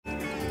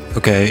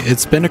Okay,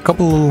 it's been a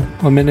couple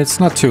of minutes,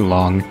 not too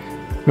long.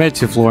 Made it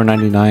to floor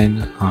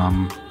 99.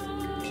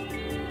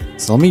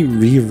 So let me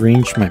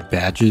rearrange my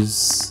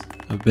badges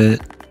a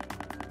bit.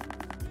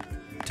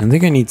 Don't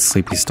think I need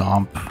Sleepy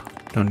Stomp.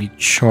 Don't need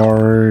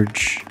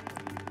Charge.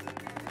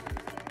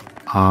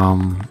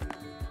 I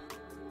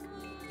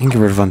can get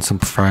rid of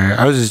Unsimplifier.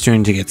 I was just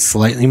doing to get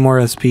slightly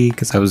more SP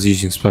because I was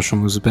using special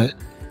moves a bit.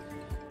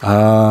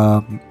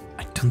 I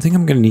don't think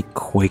I'm gonna need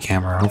Quake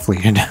Hammer. Hopefully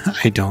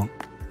I don't.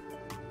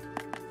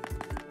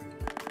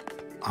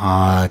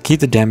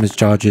 Keep the damage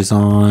dodges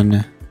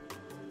on.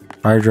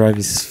 Fire Drive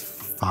is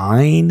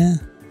fine.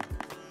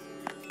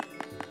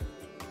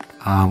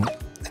 I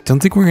don't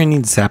think we're gonna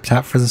need Zap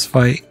Tap for this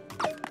fight.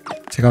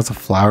 Take out the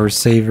Flower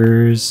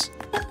Savers.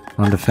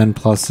 On Defend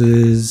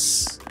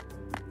Pluses.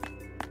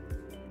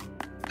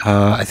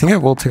 I think I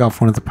will take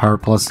off one of the Power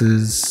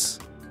Pluses.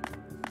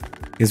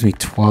 Gives me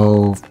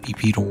 12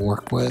 BP to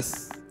work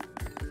with.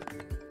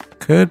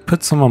 Could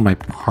put some on my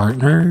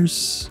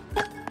partners.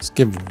 Let's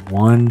give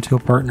one to a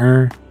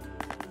partner.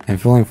 And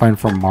feeling fine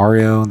for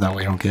Mario. That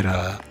way I don't get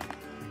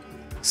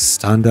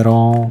stunned at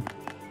all.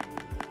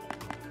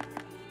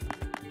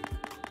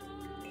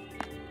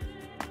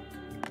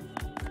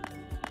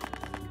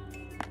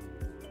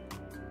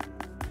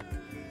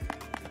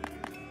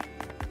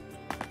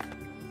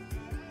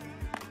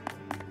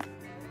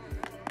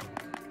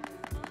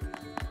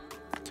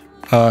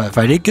 If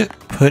I did get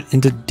put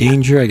into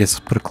danger, I guess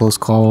I'll put a close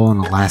call on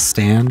the last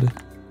stand.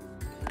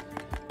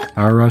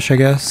 Power Rush, I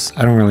guess.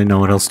 I don't really know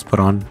what else to put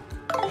on.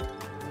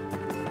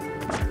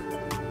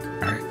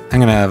 Alright, I'm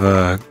gonna have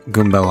a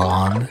Goombella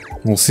on.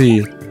 We'll see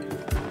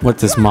what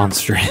this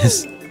monster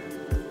is.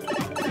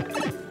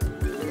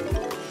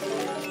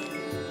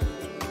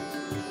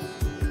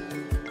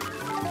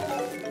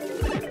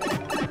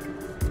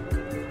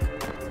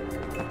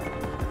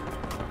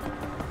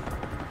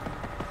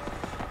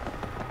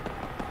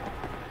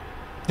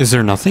 Is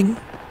there nothing?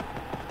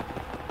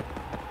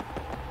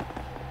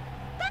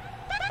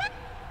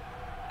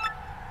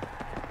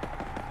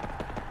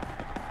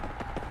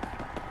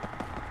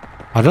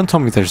 Oh, don't tell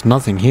me there's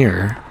nothing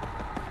here.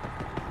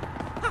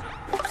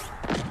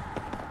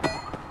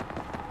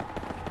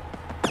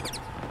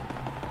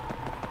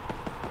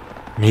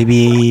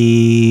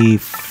 Maybe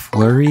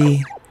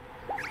Flurry?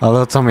 Oh,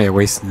 they'll tell me I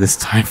wasted this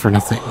time for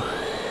nothing.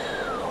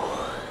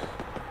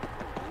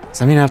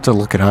 I mean, I have to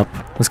look it up.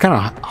 I was kind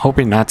of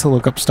hoping not to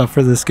look up stuff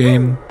for this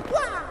game.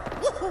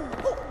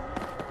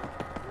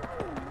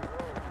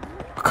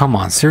 Oh, come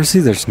on, seriously?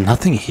 There's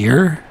nothing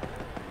here?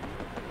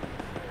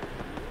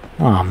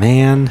 Oh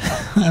man,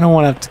 I don't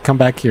want to have to come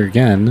back here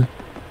again.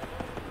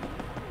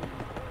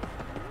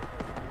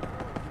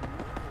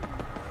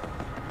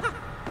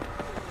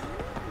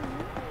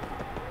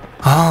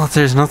 Oh, if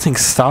there's nothing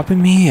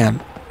stopping me, I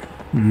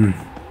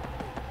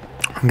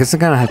guess I'm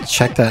gonna have to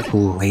check that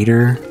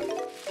later.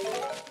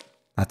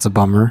 That's a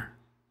bummer.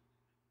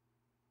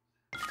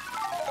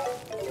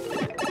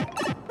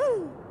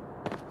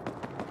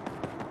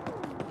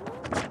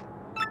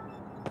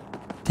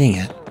 Dang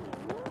it.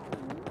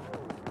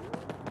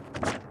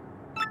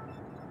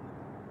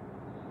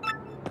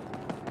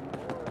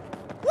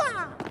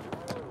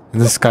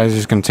 And this guy's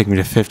just gonna take me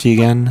to 50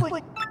 again.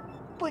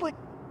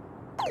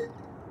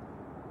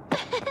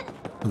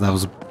 That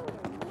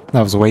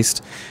was a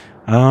waste.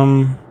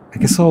 I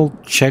guess I'll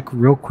check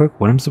real quick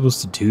what I'm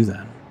supposed to do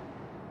then.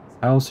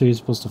 How else are you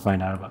supposed to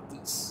find out about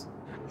this?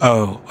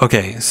 Oh,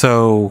 okay,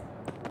 so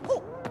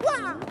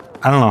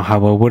I don't know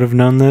how I would have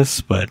known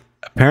this, but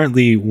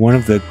apparently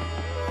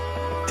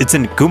it's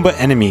an Goomba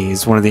enemy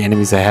is one of the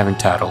enemies I haven't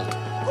tattled.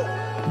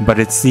 But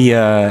it's the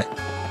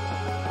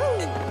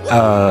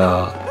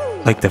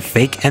like the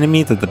fake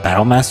enemy that the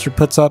Battle Master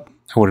puts up.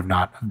 I would have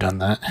not have done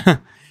that.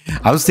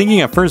 I was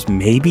thinking at first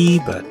maybe,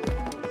 but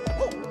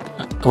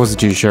I wasn't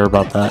too sure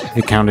about that. If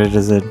it counted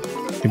as if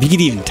you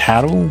could even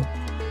tattle.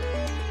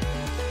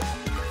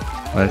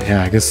 But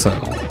yeah, I guess so.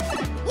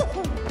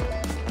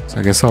 So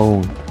I guess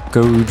I'll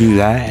go do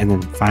that and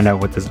then find out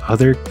what this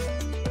other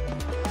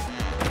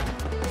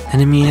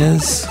enemy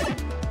is.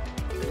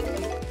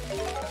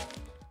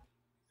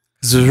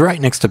 This was right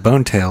next to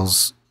Bone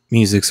Tail's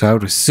music, so I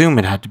would assume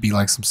it had to be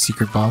like some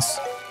secret boss.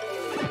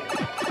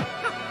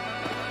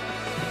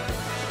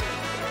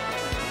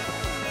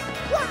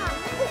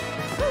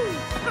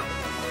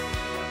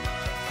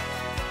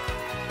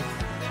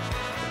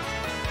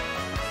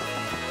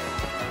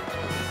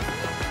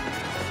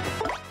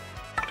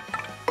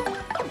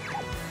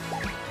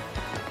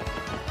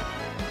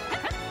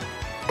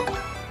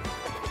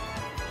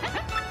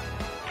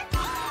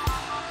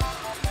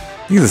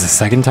 I think this is the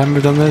second time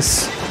I've done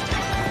this.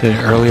 Did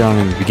it early on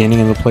in the beginning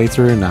of the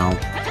playthrough, and now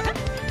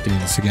doing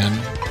this again.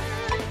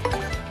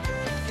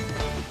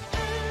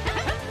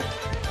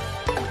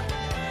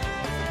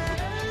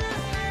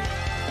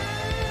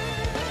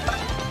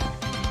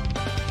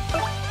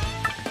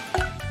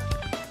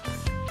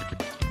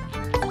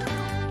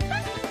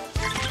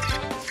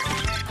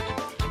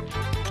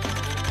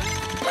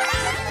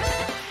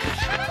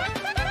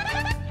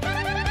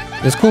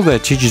 It's cool that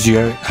it teaches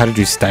you how to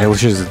do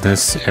stylishes in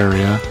this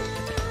area.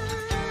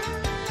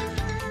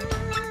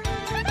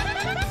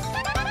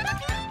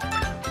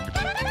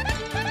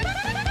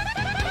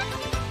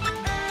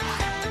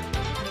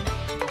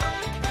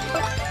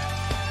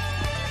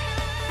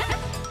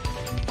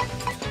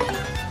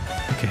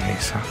 Okay,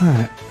 so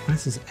what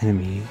is this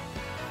enemy?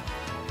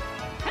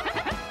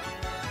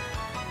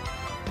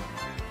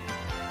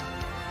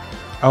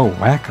 Oh,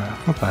 Wacka.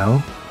 What the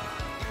hell?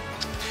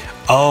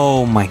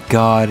 Oh my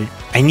god.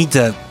 I need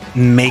to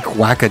make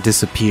Wacka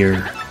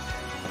disappear.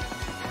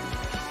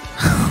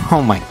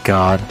 Oh my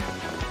god.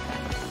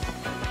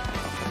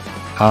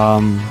 I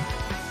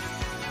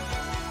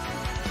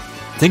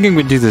think I'm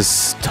gonna do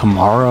this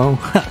tomorrow.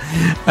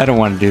 I don't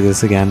want to do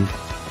this again.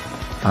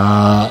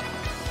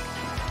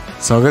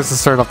 So I guess I'll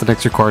start off the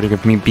next recording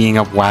of me being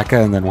up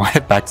Wacka and then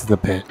head back to the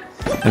pit.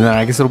 And then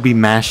I guess it'll be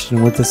mashed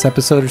in with this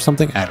episode or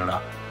something. I don't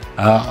know.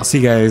 I'll see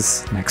you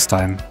guys next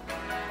time.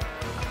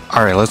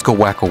 Alright, let's go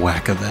Wacka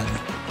Wacka then.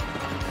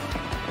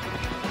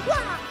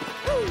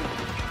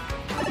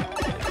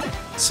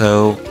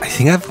 So, I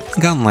think I've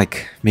gotten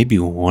like maybe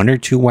 1 or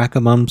 2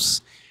 Wacka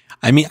bumps.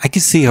 I mean, I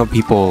can see how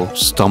people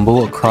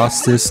stumble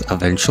across this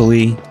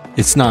eventually.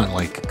 It's not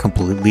like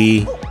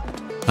completely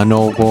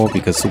unknowable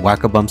because the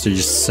Wacka bumps are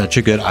just such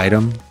a good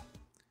item.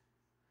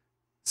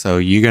 So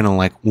you're gonna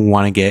like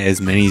want to get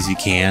as many as you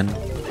can.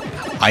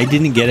 I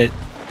didn't get it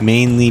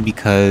mainly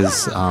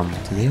because, do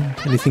they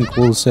have anything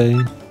cool to say?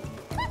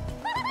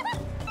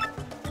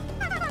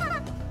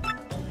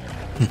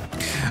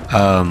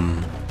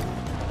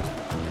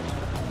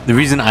 The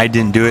reason I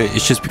didn't do it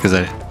is just because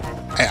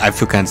I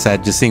feel kind of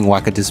sad just seeing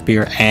Wacka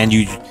disappear, and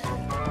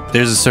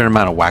there's a certain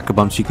amount of Wacka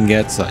bumps you can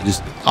get, so I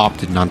just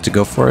opted not to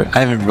go for it. I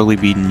haven't really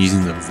been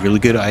using the really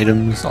good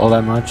items all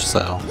that much,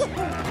 so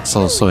that's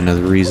also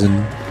another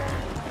reason.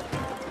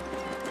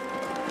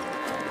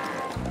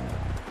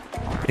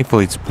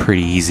 Thankfully, it's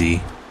pretty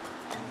easy.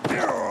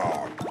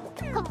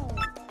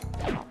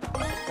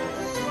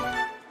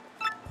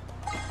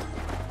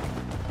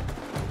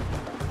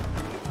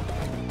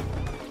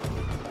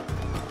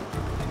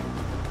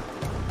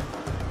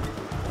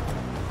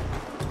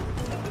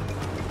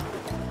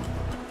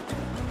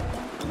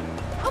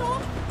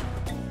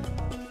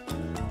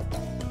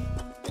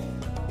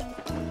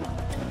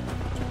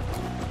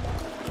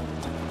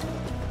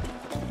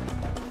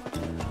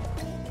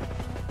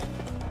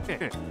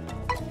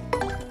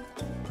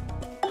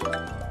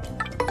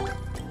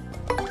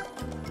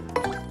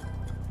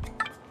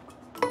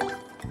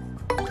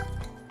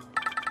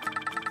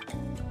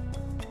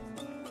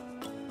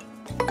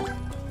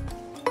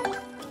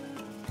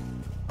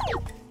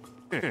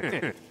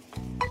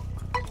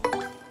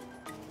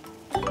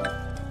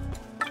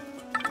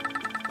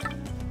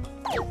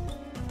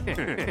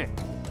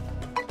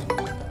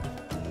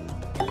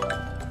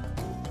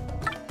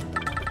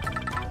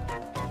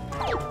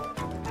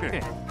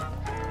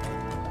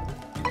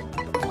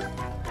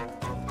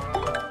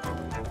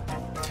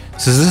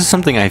 So this is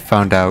something I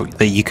found out,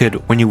 that you could,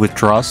 when you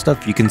withdraw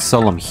stuff, you can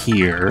sell them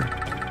here.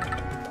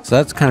 So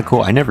that's kind of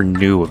cool. I never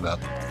knew about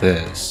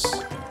this.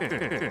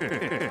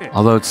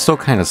 Although it's still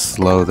kind of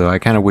slow though. I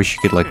kind of wish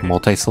you could like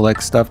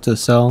multi-select stuff to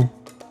sell.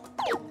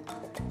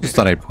 Just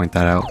thought I'd point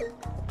that out.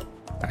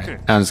 Alright,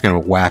 I'm just gonna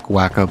whack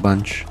a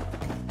bunch.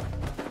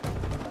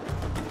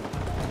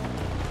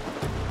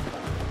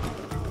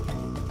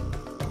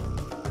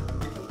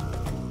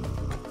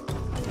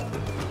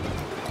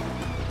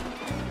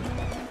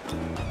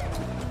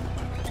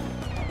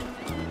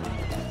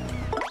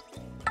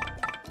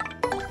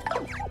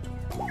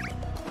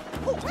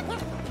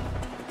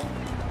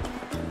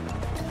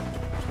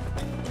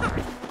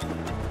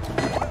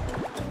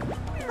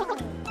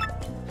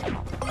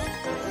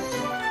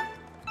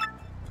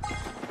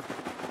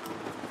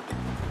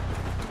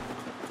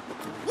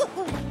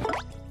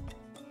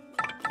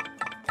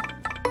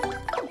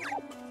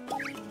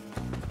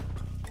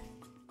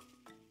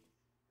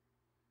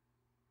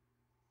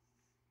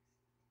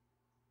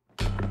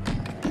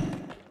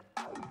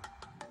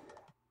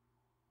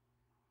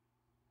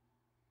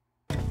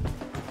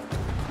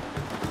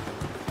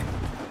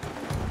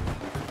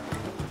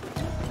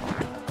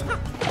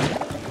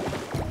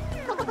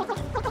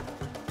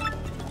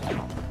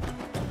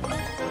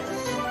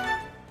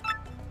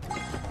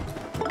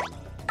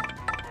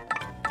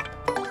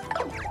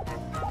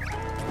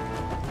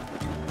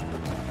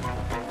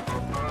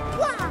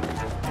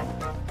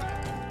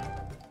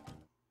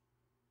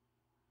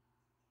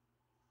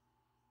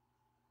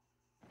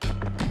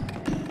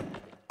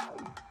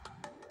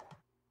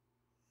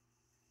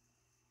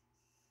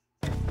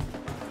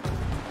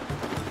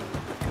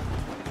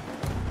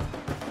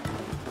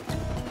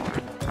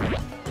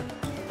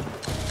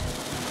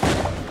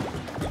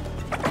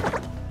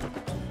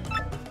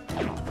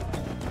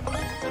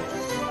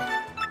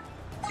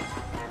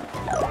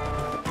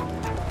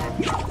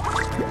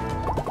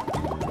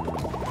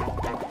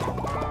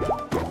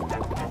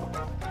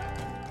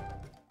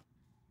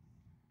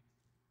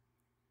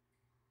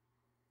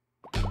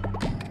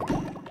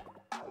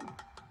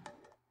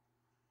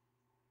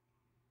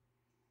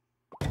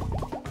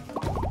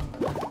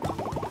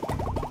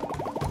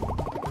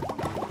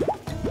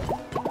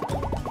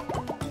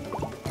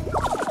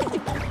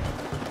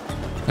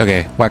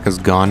 Okay, Wacka's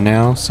gone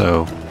now,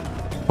 so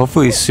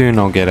hopefully soon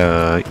I'll get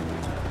a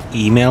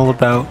email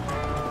about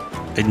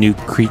a new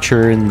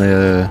creature in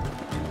the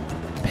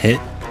pit.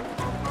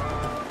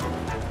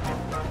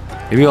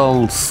 Maybe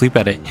I'll sleep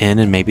at an inn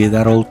and maybe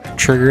that'll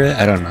trigger it.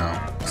 I don't know.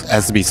 It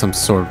has to be some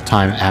sort of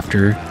time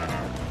after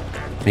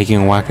making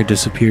Wacka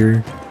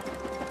disappear.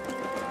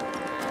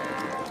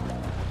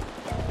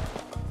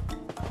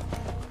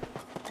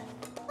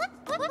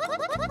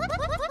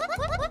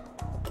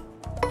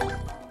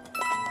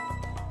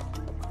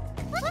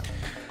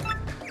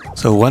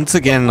 So once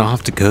again, I'll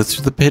have to go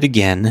through the pit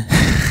again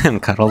and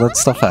cut all that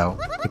stuff out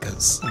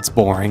because it's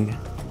boring.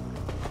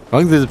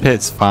 Going through the pit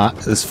is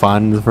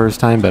fun the first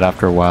time, but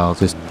after a while,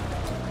 just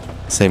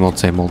same old,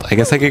 same old. I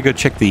guess I could go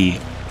check the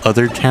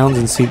other towns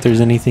and see if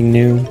there's anything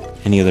new.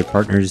 Any other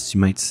partners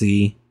you might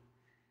see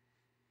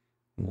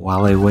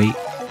while I wait.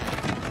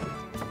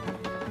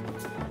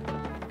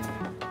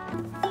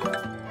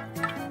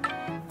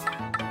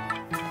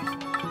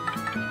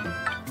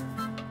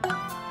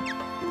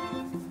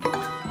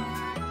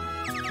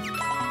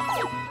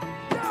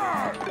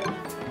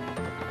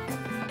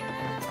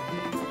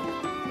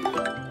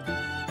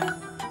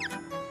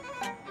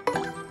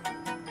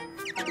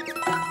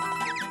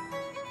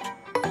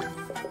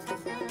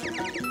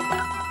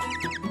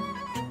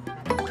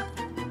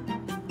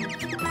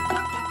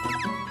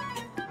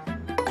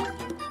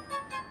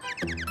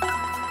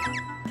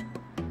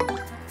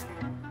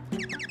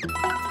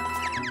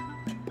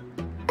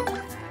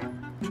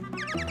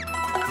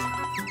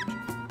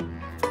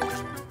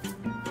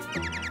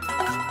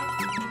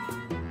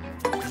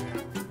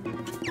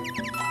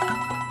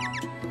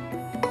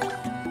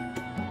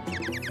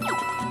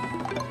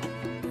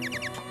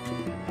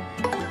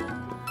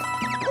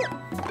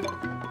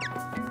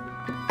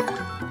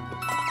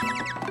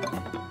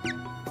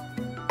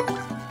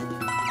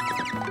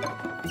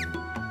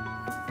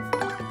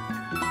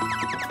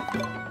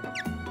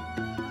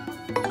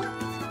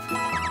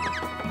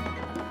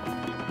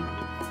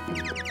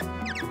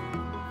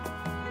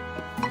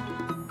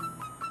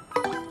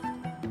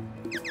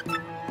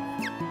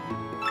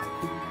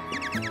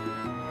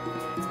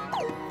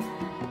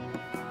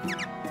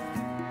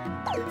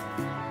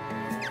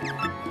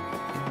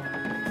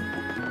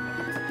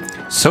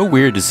 So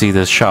weird to see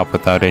this shop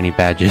without any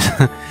badges.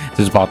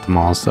 Just bought them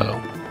all, so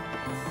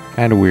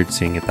kind of weird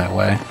seeing it that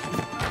way.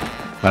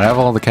 But I have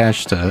all the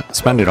cash to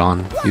spend it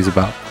on. Use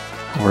about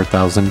over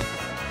 1,000.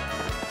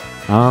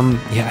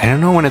 Yeah, I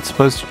don't know when it's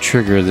supposed to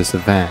trigger this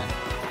event.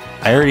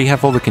 I already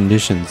have all the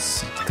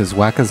conditions because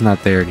Wacka's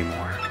not there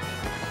anymore.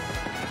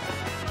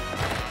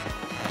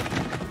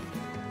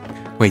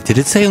 Wait, did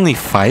it say only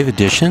 5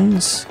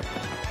 editions?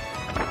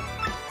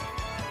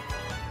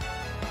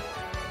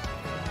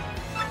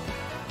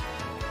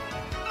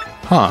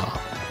 Huh.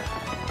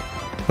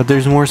 But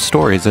there's more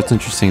stories. That's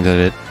interesting that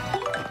it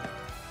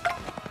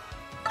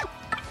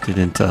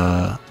didn't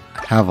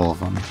have all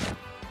of them.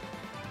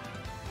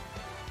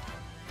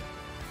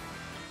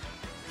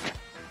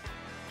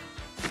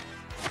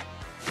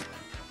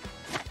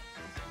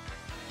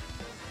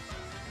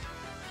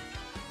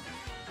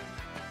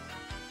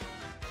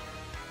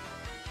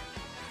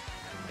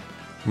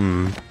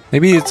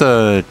 Maybe it's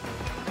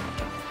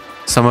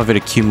some of it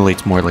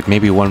accumulates more. Like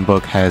maybe one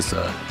book has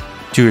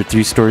 2 or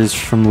 3 stories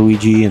from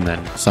Luigi, and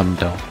then some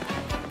don't.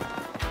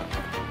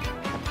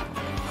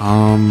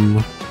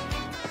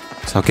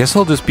 So I guess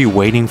I'll just be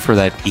waiting for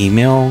that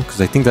email, because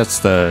I think that's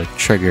the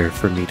trigger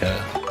for me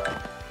to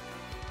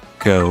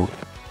go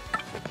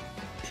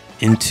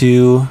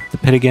into the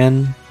pit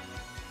again.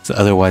 So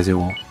otherwise it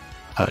won't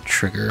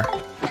trigger.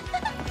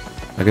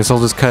 I guess I'll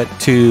just cut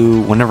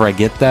to whenever I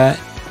get that,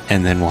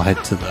 and then we'll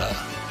head to the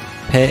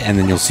pit, and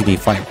then you'll see me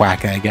fight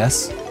Wacka, I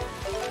guess.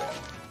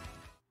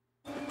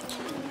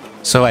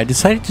 So I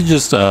decided to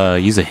just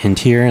use a hint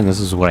here, and this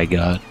is what I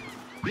got.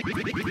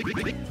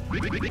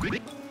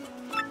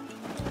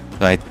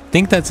 So I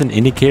think that's an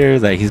indicator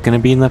that he's going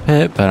to be in the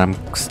pit, but I'm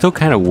still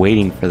kind of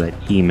waiting for that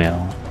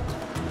email.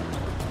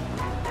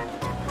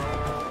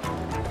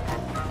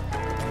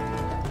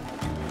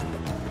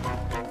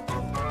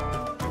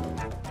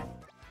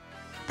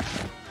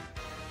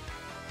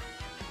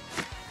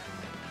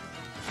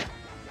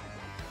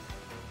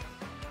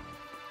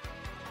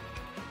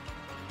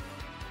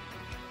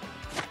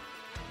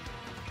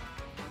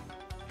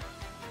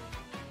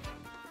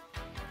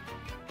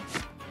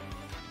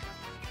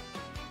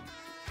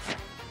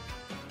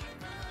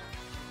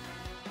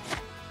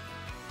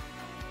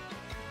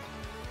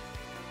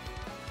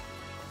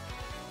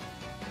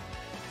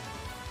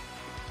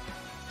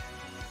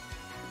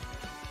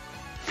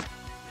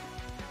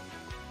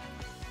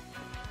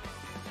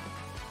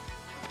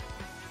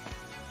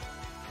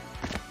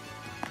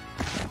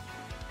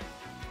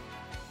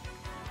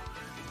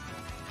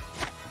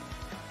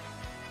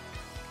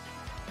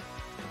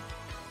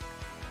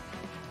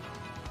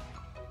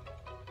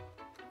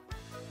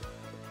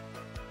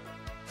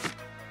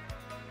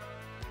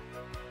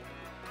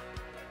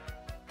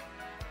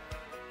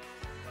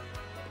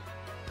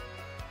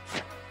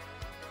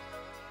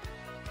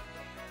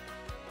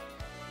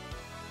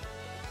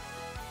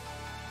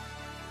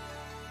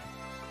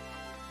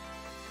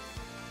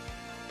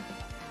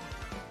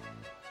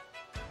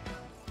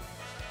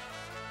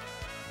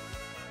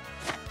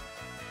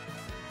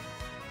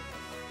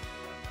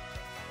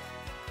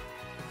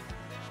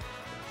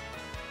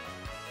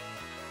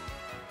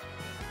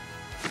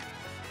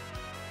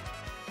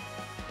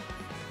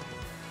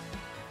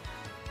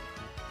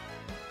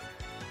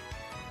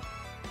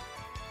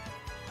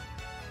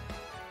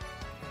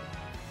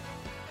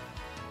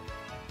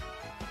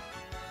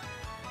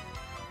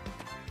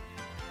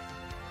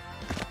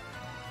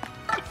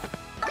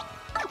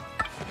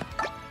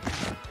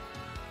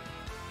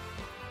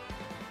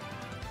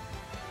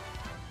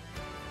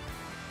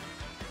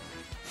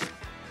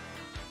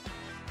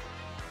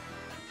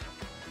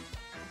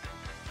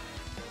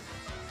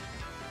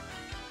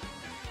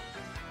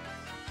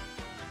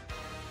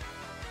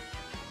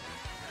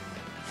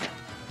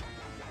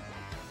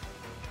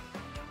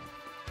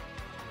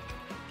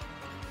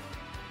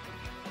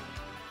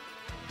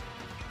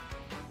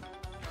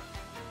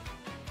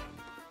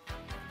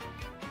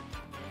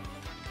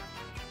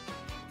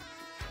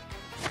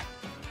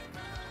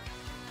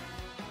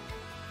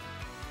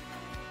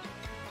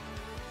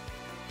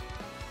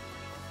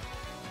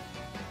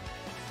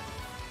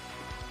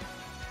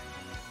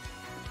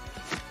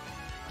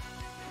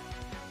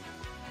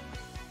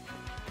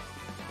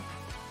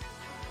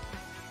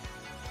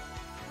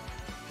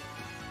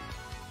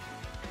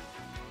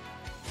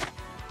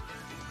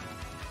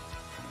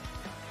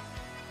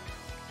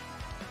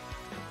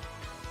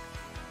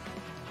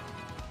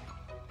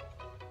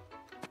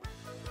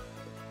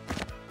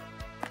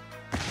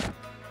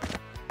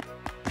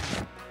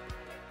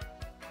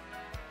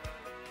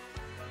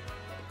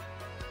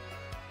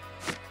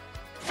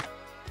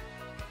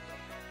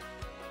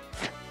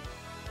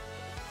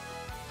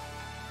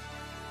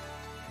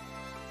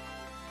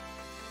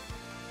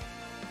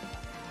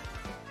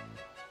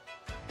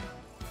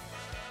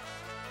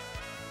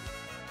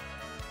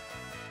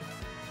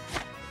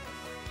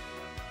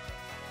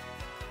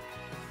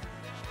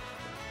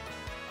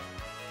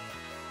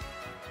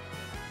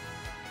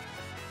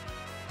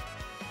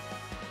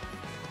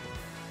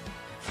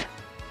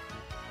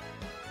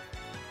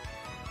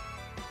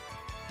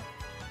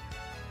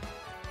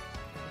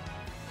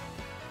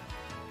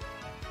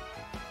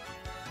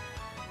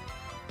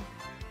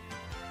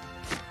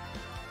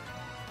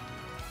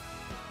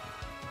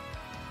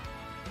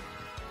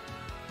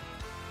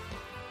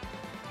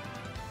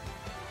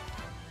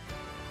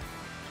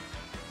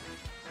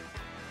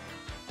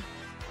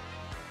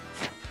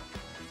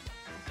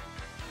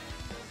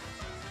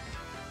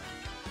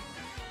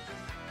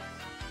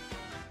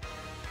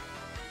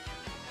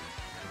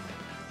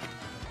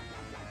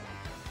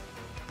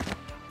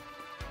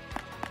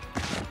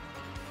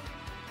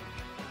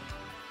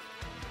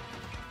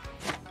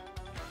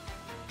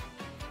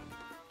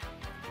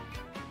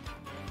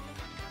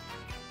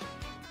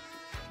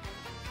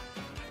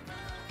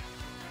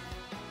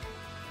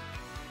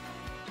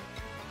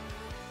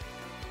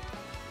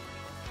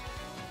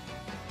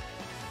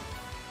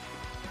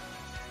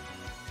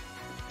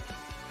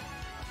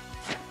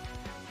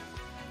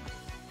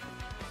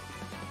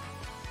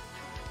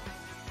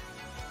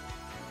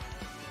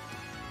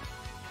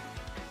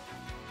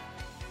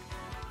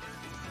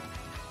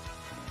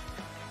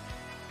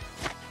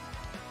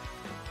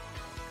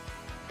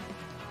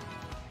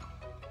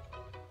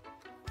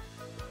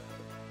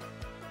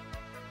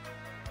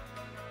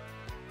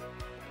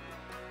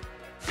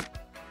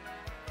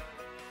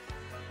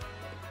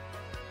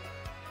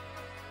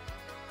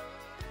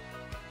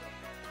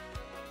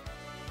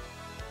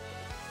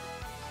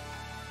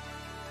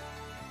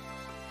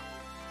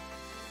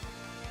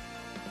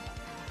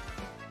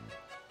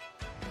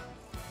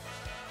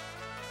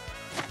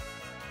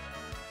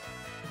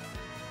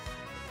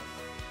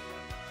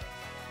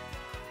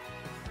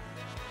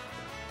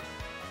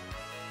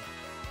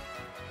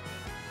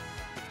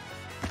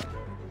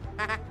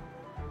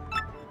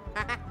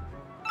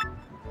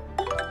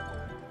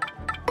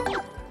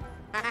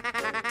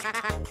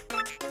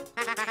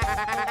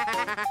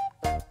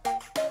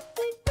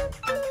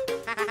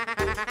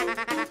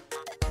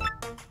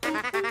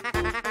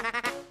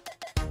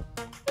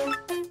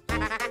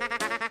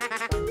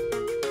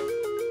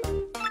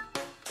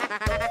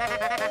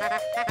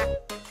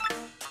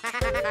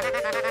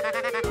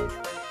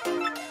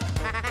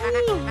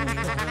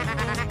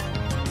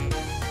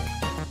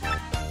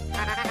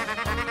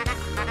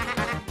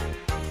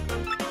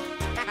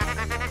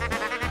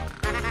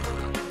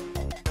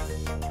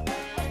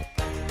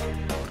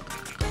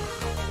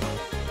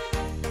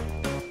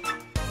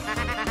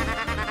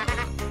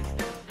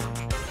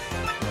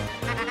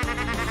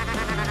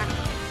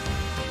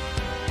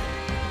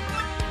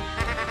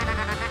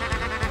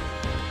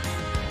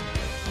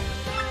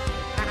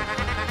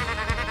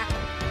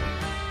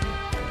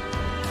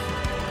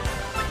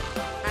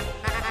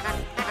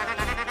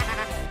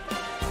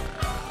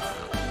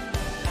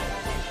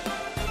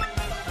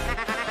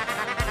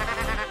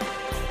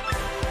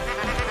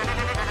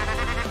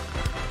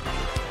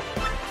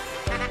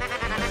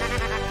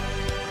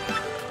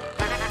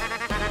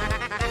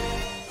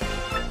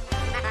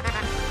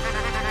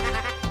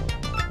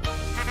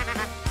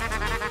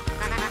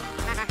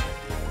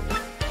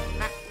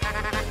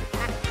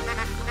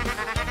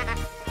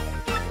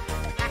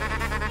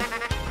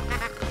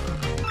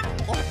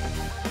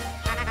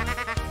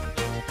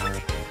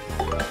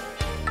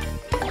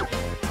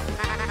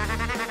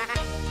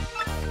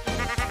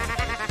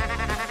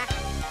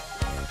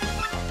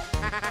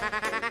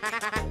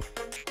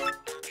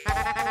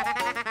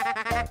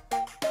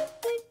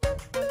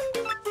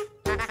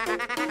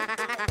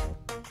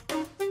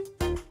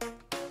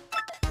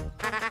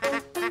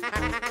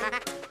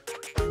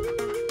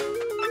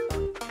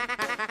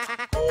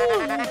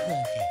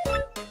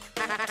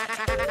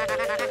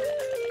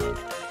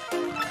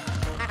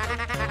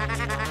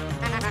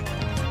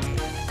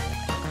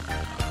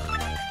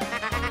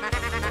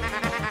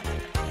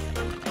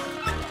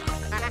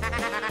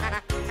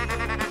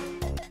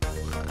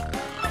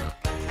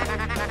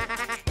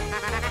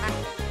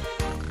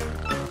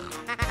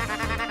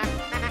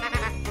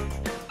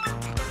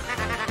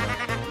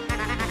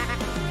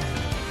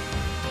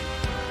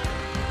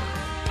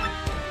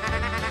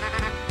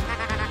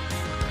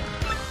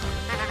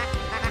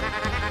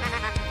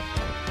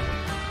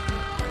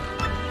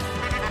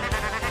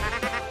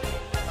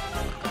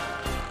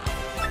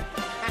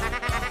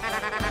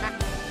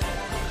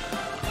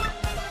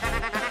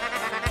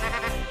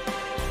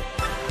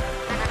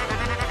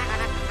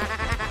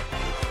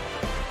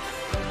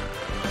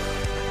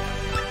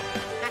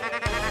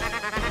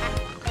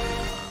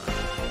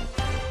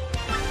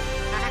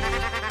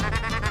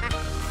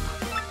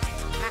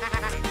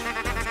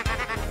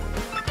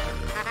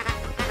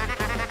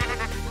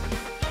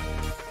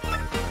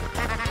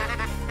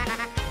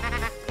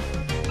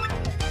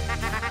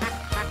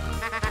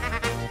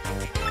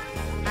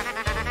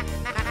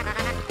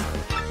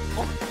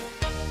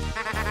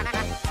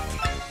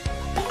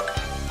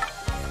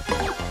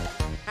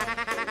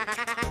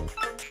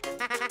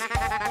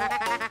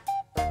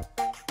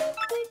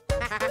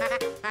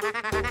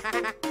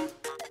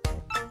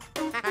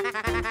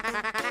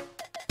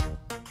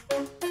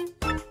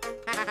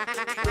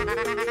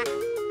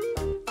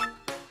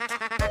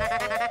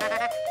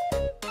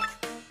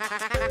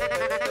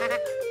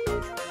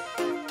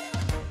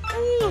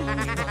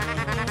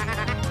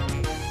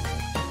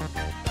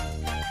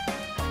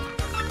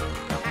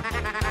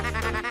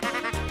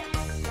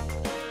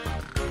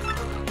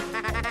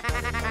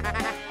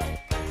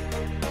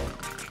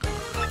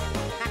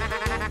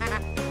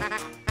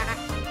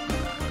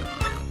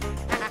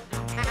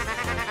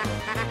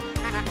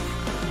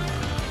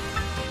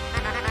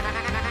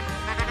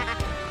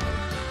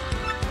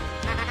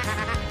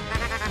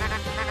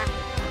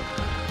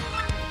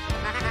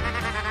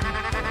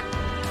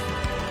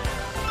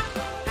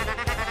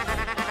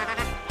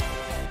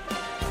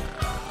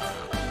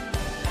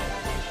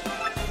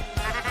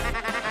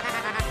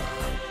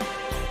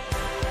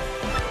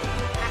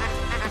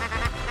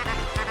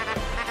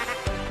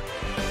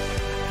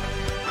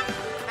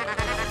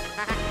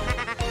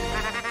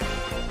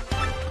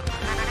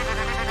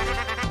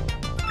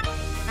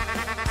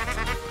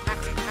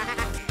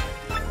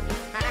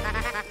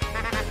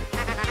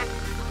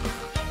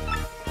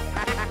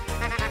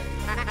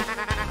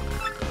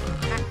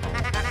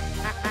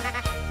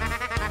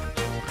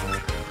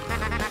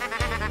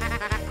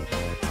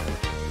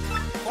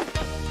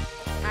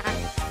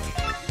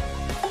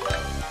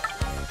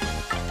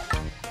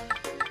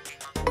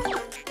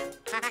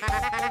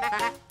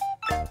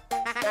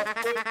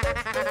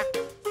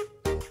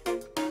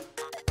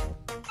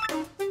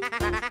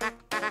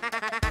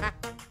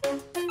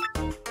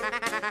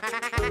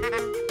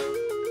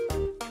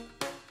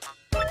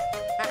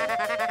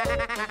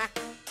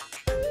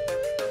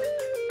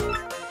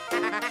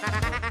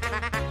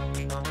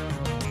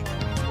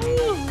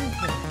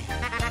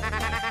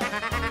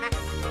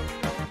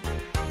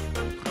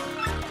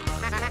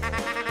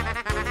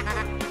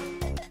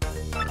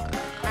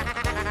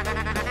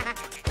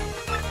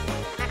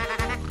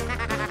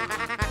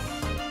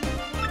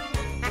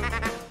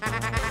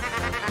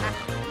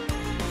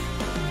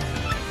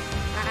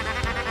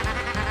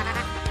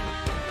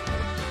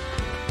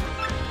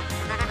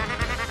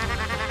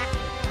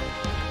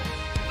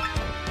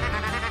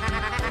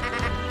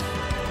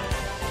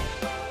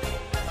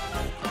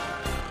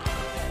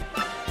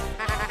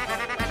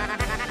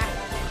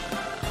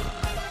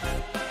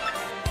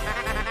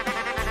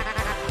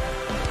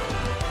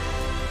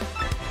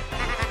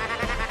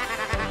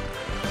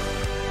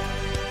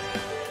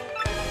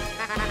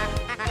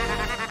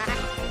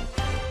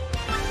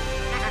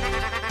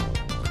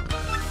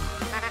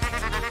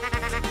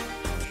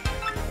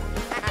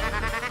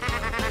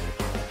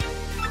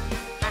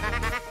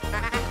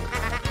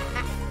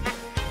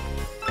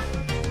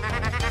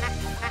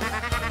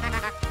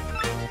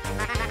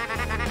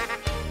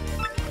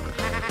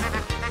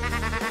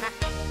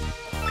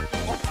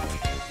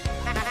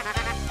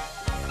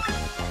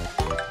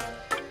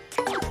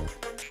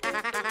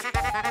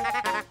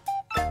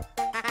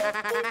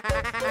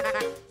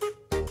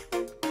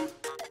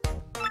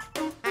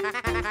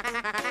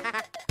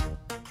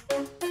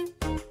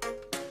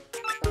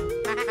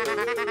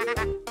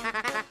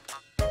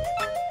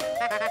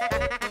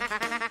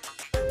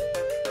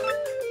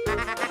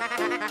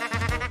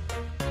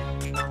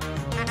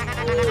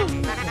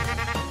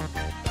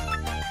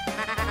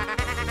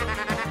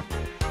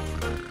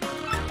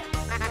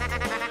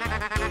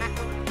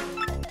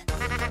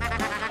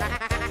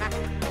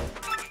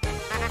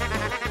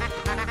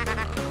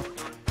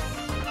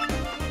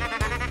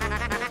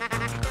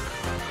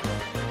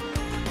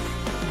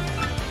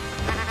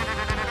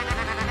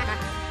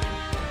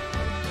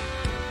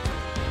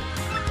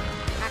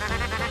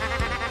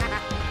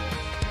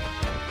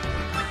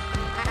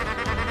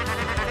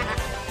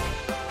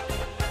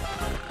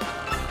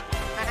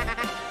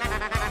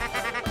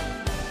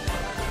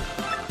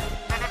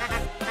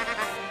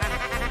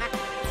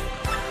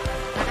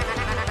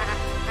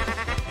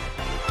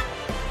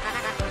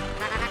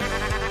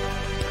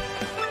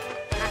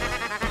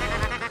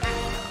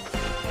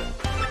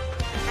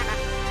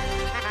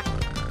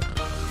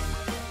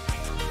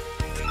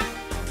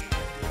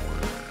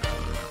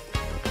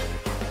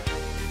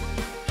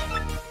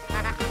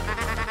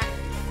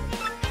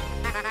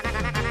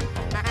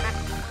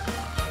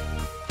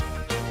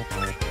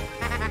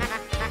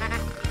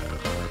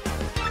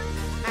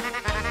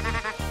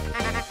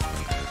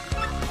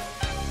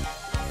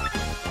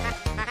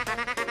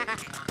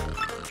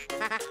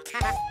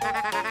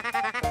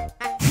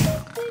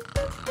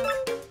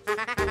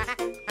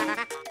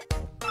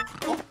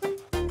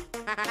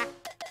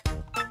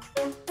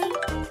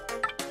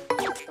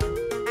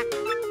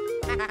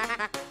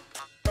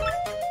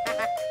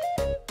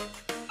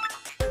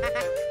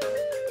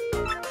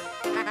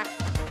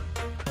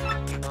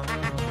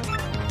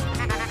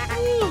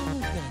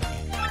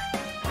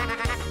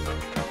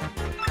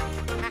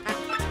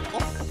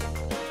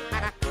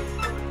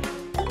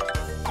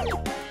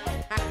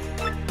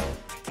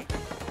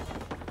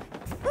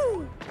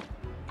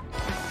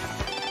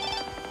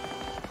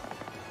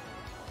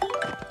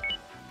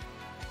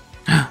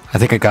 I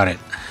think I got it.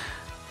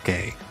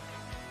 Okay.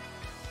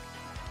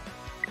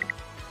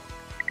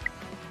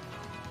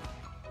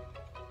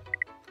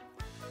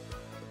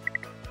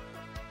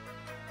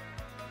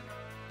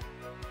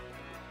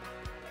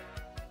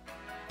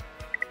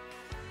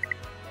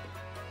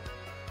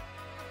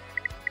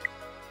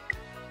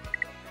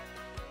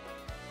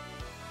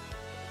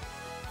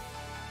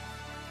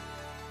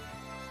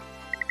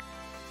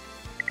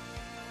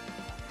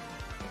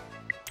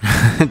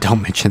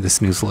 Don't mention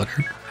this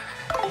newsletter.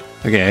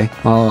 Okay,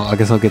 well, I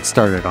guess I'll get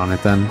started on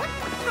it then.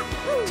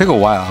 It took a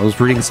while. I was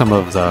reading some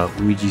of the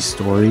Luigi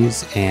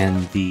stories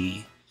and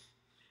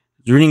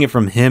reading it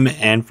from him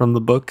and from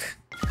the book,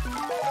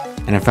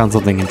 and I found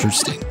something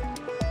interesting.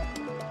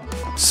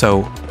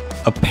 So,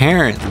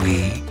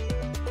 apparently,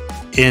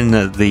 in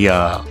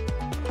the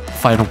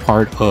final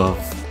part of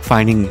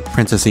finding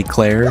Princess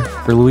Eclair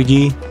for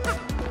Luigi,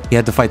 he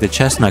had to fight the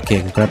Chestnut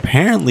King, but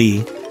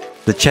apparently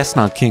the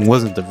Chestnut King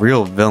wasn't the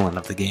real villain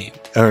of the game,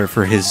 or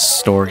for his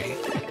story.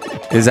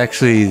 It was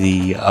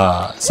actually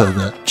so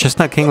the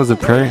Chestnut King was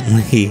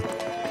apparently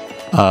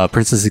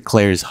Princess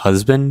Eclair's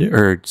husband,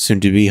 or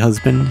soon-to-be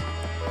husband.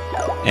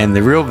 And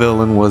the real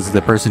villain was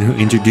the person who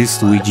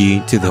introduced Luigi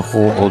to the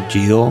whole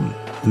ordeal,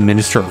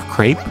 Minister of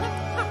Crepe.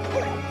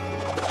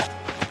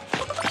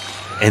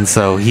 And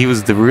so he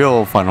was the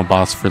real final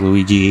boss for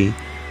Luigi.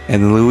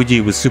 And Luigi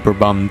was super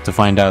bummed to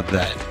find out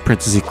that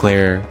Princess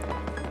Eclair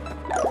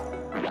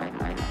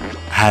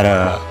had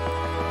a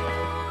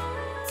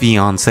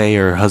fiance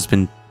or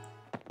husband.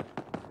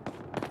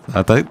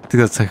 I think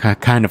that's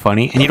kind of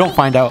funny. And you don't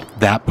find out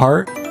that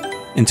part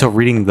until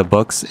reading the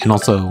books. And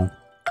also,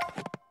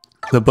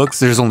 the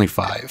books, there's only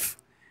 5.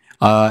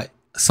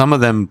 Some of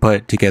them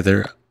put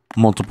together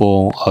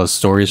multiple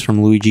stories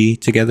from Luigi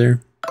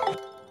together.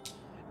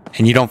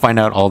 And you don't find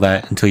out all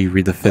that until you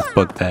read the 5th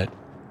book that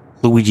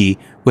Luigi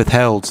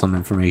withheld some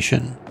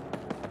information.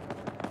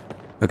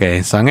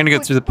 Okay, so I'm going to go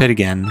through the pit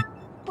again.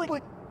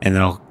 And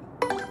then I'll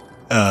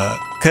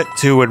cut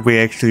to when we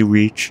actually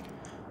reach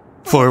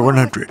floor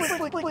 100.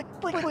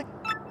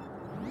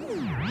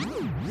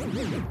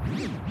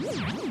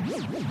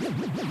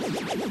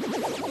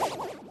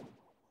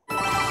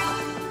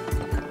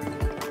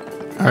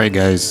 Alright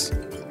guys.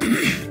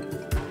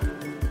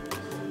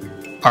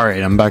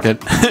 Alright, I'm back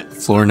at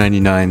floor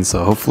 99,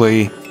 so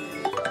hopefully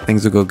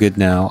things will go good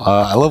now.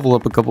 I leveled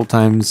up a couple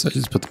times. I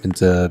just put them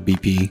into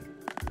BP.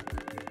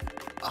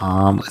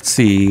 Let's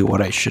see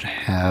what I should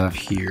have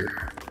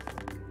here.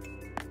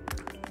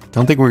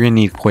 Don't think we're gonna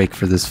need Quake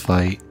for this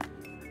fight.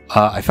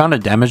 I found a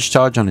damage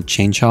dodge on a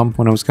chain chomp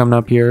when I was coming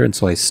up here, and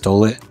so I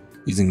stole it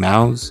using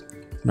mouse.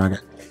 Now I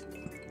got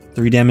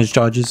 3 damage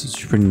dodges,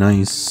 which is pretty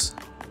nice.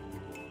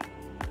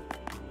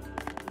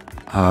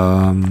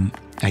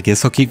 I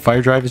guess I'll keep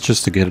Fire Drive. It's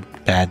just a good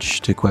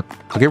badge to equip.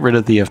 I'll get rid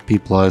of the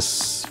FP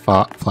plus.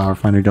 Flower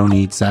Finder don't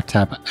need. Zap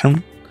Tap, I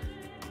don't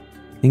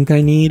think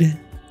I need.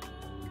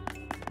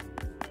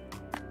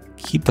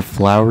 Keep the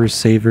Flower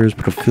Savers,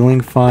 but a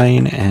Feeling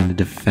Fine and a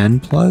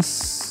Defend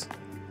plus.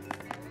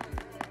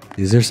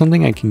 Is there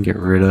something I can get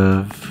rid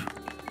of?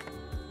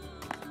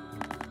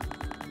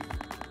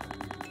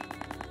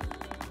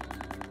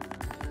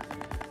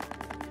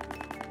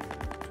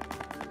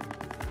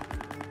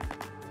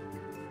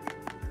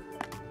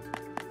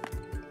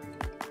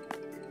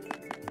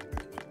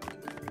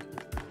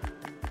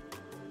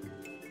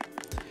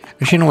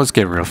 Actually, you know, let's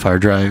get rid of Fire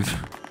Drive.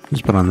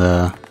 Just put on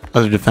the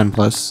other Defend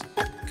Plus.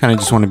 Kind of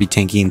just want to be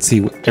tanky and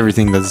see what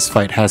everything that this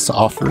fight has to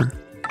offer.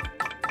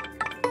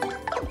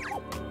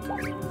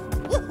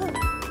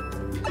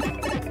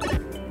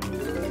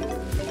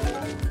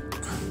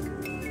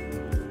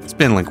 It's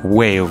been like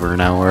way over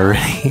an hour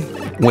already.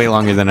 Way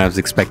longer than I was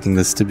expecting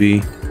this to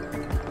be.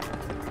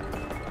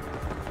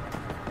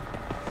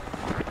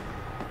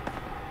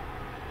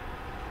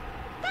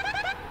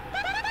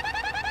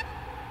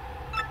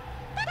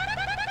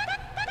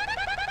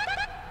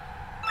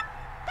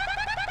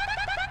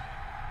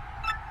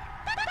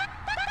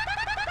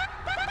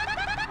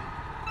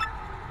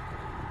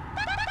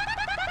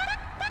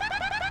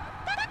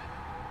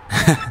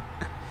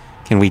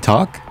 Can we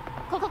talk?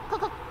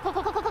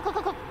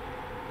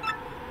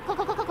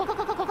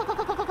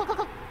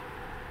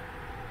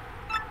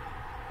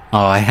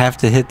 Oh, I have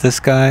to hit this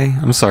guy?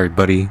 I'm sorry,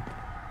 buddy.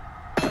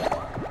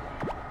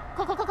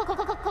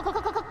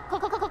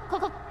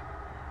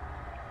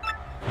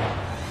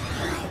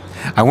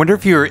 I wonder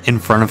if you were in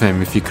front of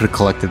him, if you could have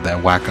collected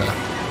that wacka.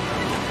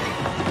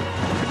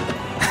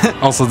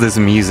 Also, there's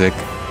music.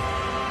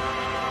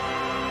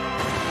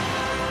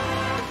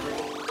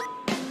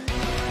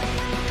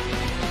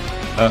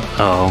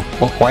 Uh-oh.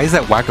 Well, why is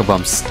that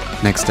whack-a-bumps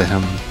next to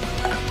him?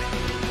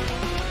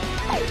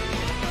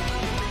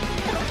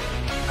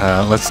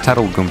 Let's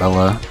tattle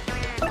Goombella.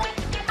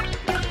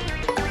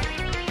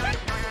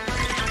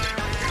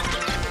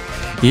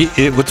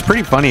 What's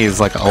pretty funny is,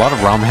 like, a lot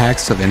of ROM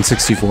hacks of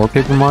N64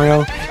 Paper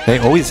Mario, they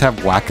always have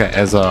Wacka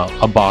as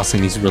a boss,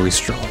 and he's really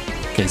strong.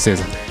 Okay, so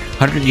he has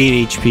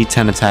 108 HP,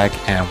 10 attack,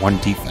 and 1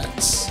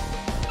 defense.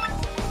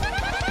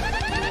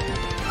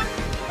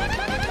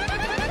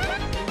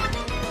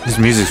 His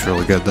music's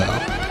really good, though.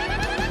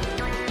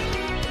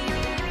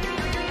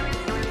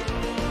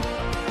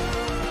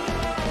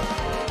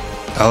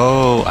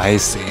 Oh, I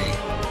see.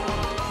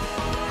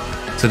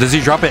 So does he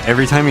drop it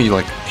every time you,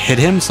 like, hit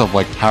him? So,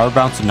 like, power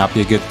bounce would not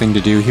be a good thing to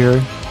do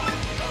here?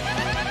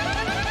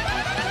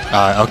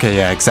 Okay,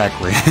 yeah,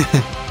 exactly.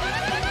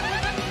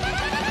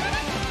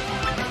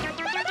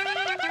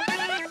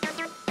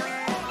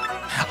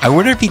 I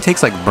wonder if he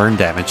takes, like, burn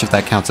damage, if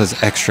that counts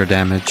as extra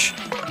damage.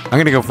 I'm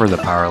gonna go for the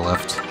power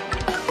lift.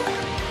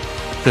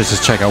 Let's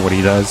just check out what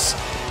he does.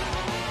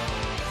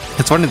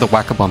 It's funny the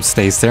whack-a-bump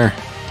stays there.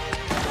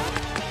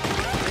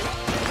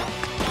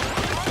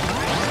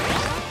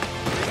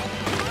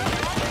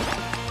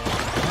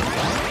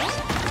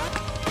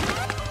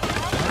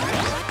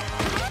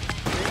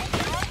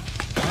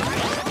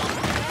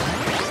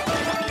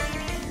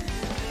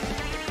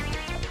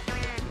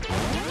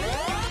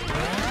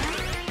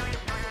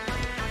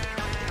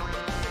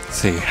 Let's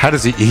see, how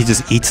does he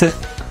just eats it?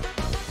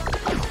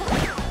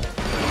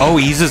 Oh,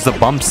 he uses the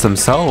bumps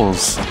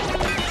themselves.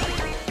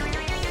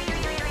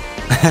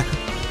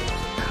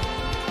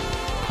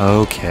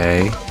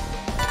 Okay.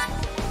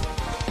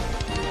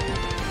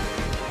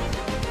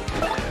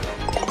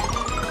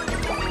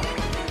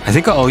 I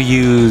think I'll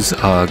use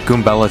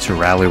Goombella to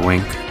Rally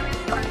Wink.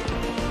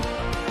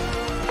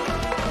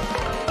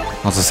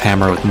 I'll just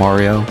hammer with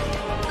Mario.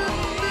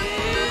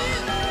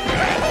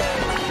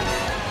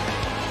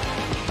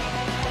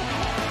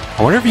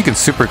 I wonder if you can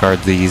super guard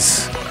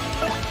these.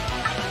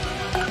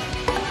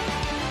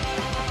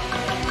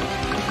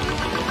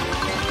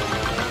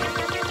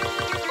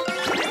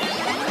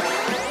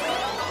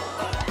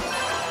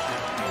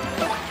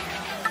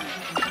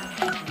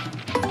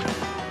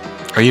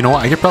 Oh, you know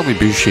what? I could probably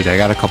boost sheet. I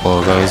got a couple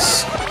of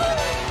those.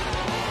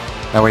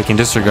 That way I can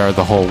disregard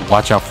the whole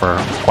watch out for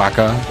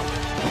Wacka.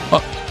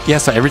 Oh, yeah,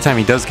 so every time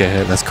he does get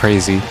hit, that's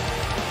crazy.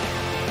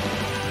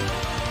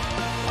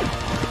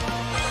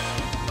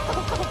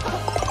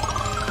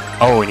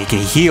 Oh, and he can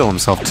heal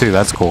himself too.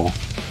 That's cool.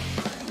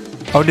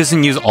 Oh, it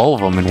doesn't use all of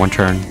them in one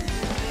turn.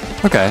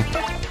 Okay.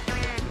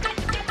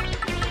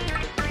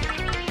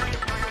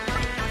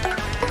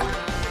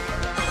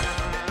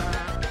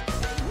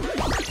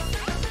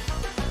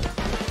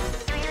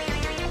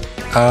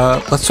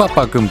 Let's swap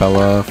out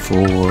Goombella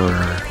for...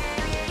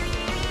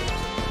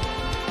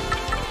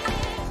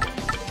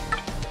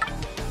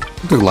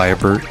 do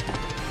Liabert.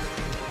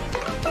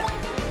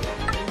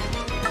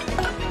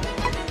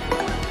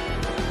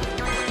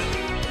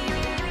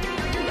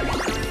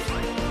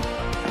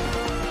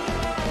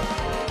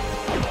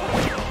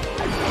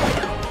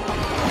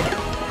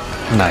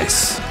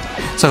 Nice.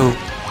 So,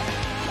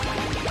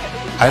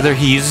 either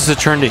he uses a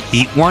turn to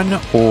eat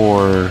one,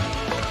 or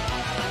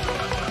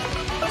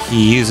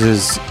he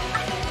uses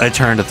a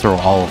turn to throw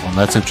all of them.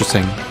 That's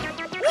interesting.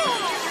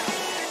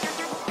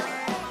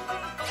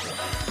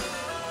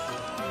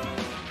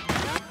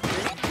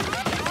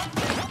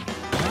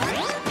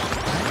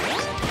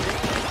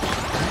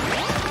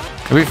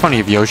 It'd be funny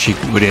if Yoshi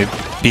would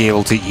be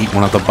able to eat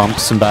one of the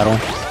bumps in battle.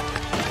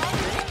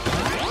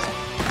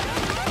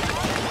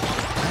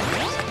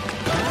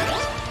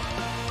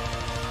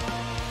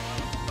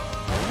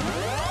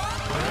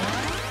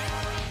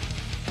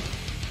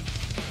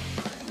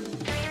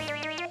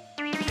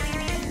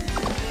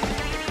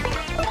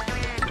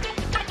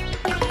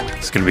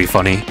 it's gonna be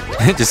funny.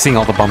 Just seeing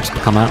all the bumps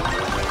come out.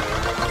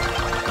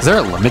 Is there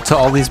a limit to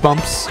all these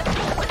bumps?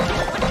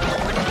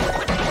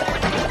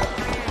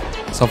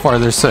 So far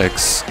there's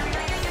 6.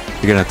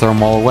 You're gonna throw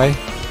them all away?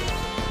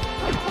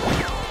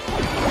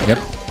 Yep.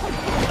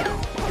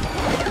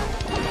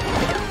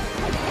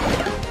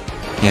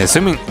 Yeah,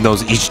 assuming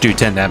those each do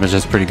 10 damage,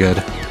 that's pretty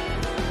good.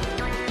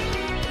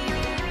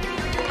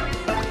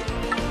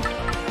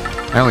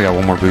 I only got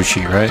one more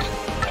Bushi, right?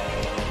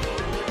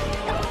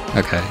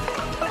 Okay.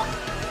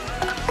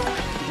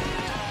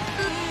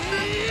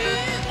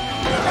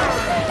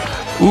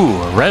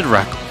 Ooh, a red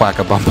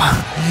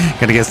Whack-a-Bumpa.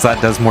 Gonna guess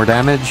that does more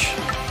damage.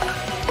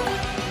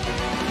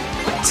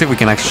 Let's see if we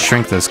can actually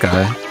shrink this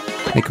guy.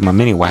 Make him a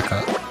mini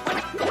Whack-a.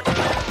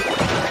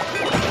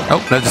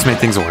 Oh, that just made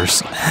things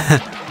worse.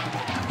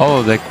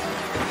 Oh,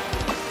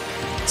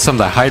 some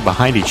that hide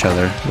behind each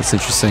other. That's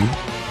interesting.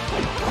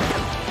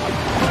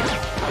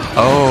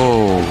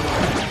 Oh.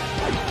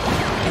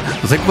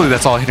 Thankfully,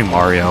 that's all hitting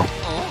Mario.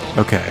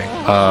 Okay.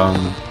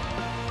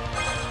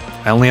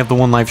 I only have the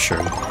one life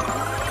shroom.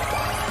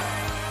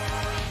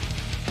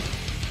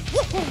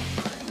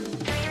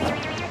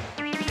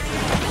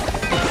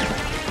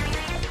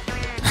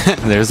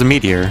 There's a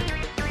meteor.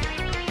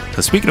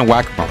 So speaking of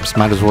whack bumps,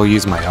 might as well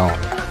use my own.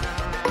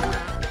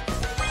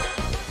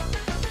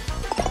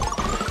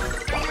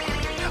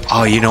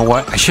 Oh, you know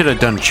what? I should have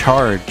done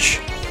charge.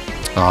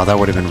 Oh, that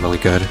would have been really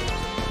good.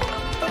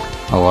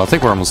 Oh, well, I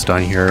think we're almost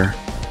done here.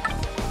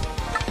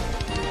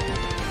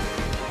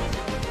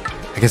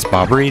 I guess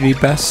Bobbery would be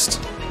best.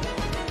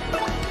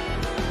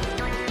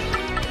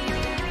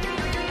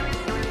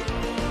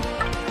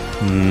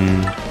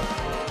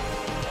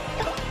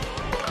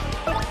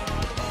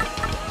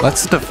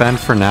 Let's defend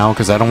for now,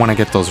 because I don't want to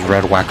get those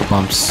red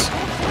whack-a-bumps.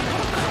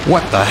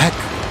 What the heck?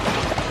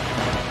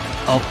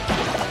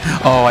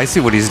 Oh, I see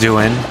what he's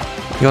doing.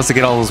 He wants to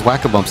get all those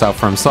whack-a-bumps out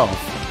for himself.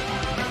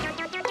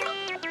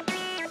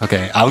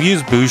 Okay, I'll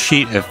use Boo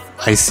Sheet if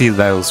I see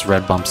those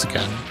red bumps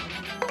again.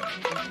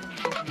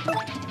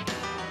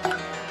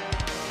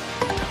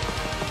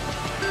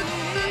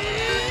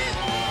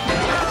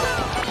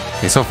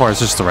 Okay, so far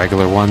it's just the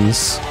regular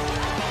ones.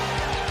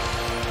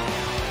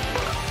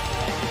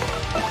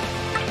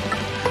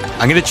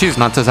 I'm gonna choose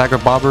not to attack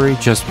with Bobbery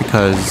just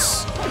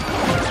because...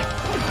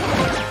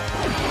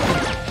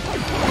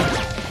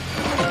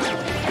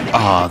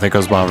 Ah, there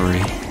goes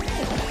Bobbery.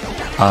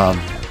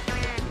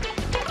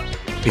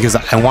 Because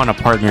I want a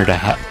partner to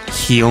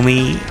heal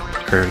me,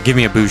 or give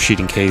me a Boo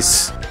Sheet in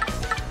case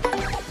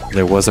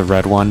there was a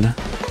red one.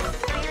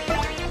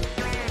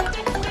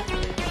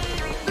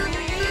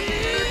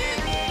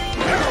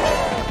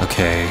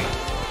 Okay.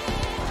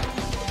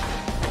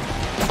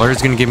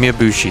 Flare's gonna give me a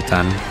Boo Sheet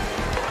then.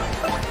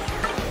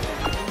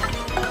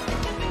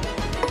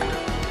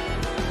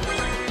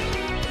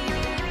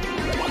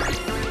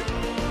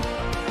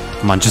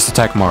 Come on, just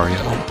attack Mario.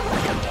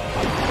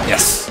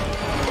 Yes.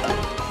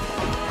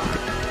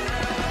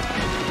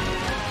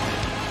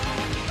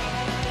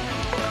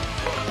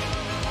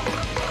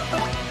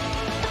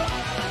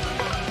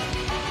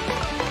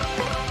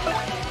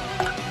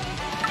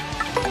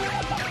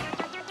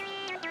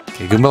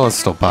 Okay, Goombella's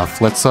still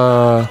buff. Let's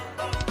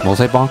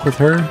multi-bonk with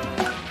her.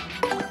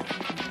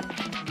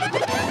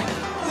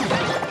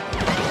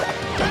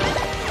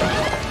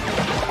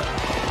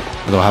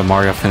 We'll have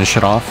Mario finish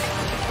it off.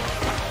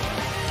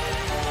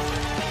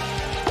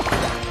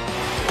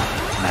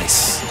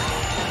 Nice.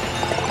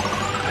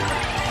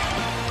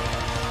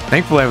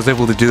 Thankfully, I was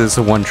able to do this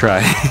in one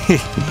try.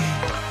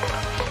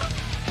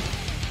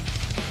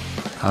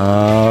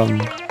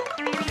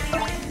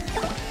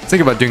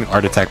 Think about doing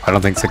Art Attack, but I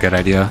don't think it's a good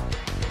idea.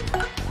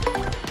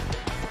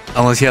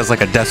 Unless he has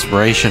like a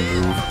desperation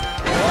move.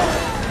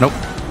 Nope.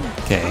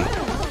 Okay.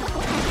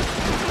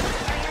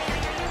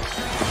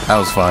 That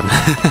was fun.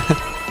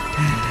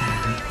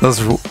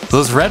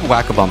 Those red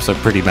whack-a-bumps are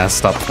pretty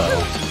messed up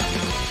though.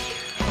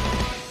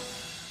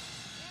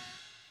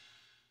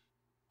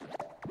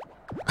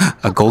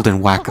 A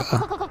golden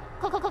whack-a.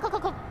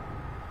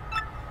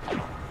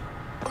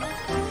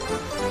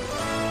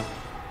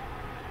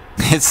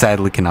 It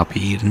sadly cannot be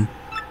eaten.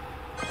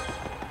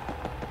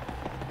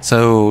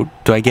 So,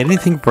 do I get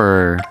anything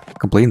for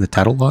completing the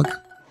title log?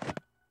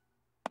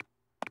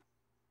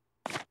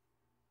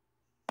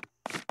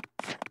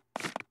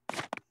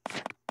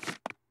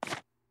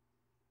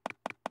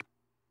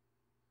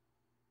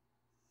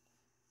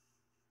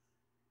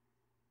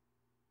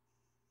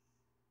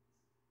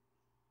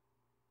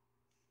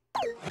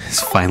 It's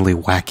finally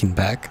whacking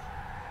back.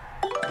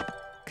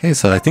 Okay,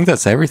 so I think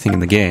that's everything in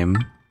the game.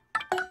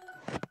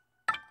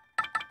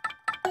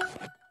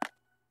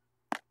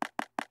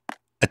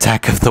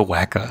 Attack of the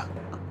Whack-a.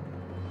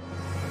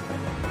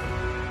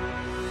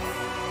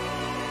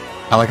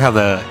 I like how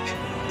the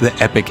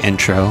epic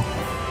intro.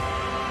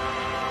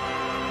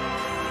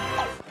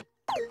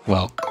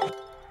 Well,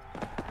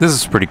 this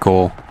is pretty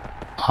cool.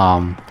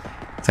 So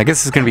I guess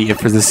this is gonna be it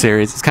for this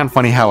series. It's kind of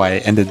funny how I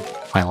ended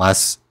my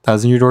last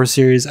Thousand Year Door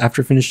series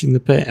after finishing the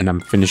pit, and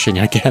I'm finishing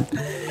again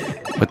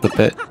with the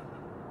pit.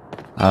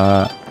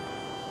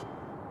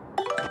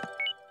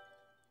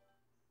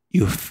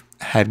 You've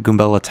had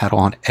Goombella tattle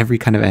on every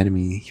kind of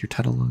enemy. Your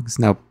tattle log is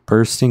now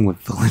bursting with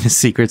villainous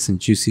secrets and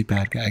juicy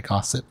bad guy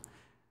gossip.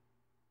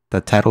 The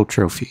tattle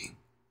trophy.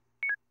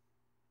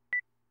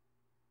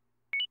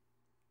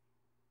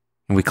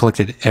 And we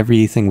collected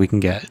everything we can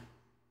get.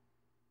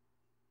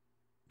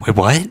 Wait,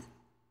 what?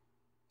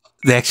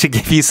 They actually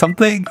give you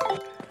something?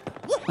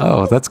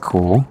 Oh, that's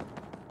cool.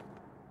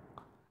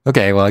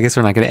 Okay, well, I guess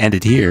we're not going to end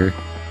it here.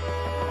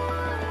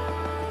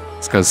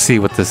 Let's go see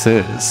what this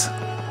is.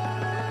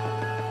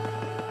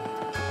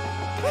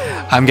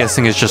 I'm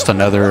guessing it's just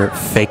another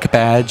fake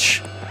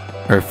badge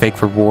or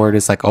fake reward.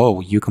 It's like, oh,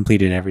 you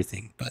completed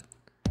everything, but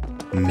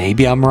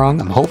maybe I'm wrong.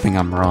 I'm hoping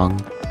I'm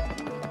wrong.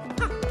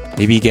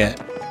 Maybe you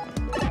get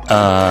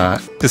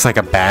it's like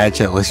a badge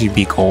that lets you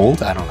be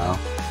gold. I don't know.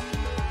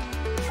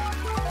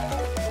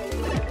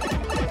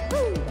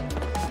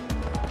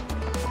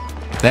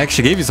 They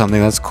actually gave you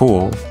something. That's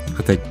cool.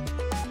 But they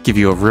give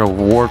you a real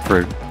reward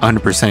for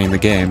 100%ing the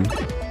game.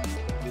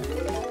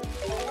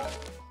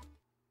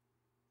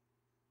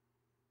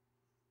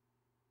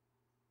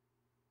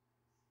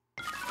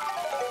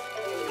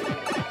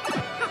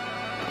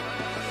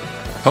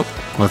 Oh,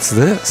 what's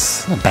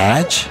this? A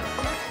badge?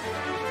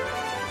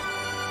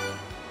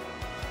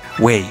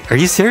 Wait, are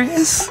you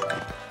serious?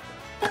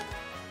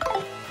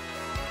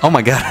 Oh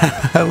my god,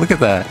 look at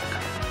that.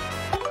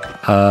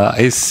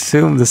 I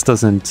assume this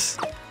doesn't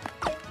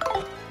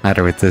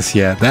matter with this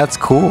yet. That's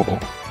cool.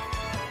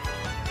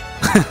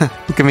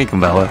 Look at me,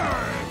 Goombella.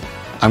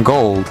 I'm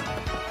gold.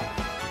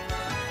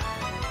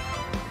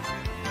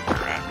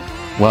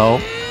 Well,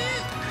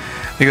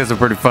 I think that's a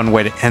pretty fun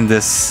way to end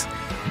this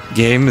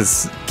game,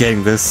 is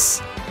getting this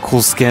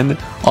cool skin.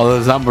 Although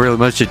there's not really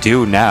much to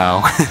do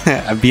now.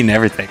 I've beaten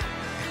everything.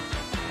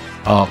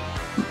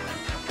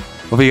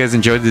 Hope you guys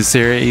enjoyed this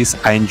series.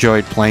 I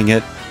enjoyed playing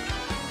it.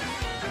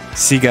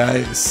 See you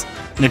guys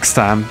next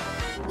time.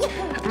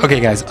 Okay,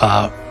 guys,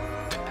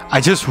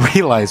 I just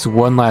realized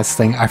one last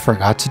thing I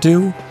forgot to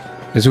do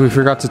is we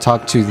forgot to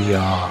talk to the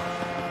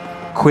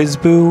Quiz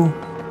Boo,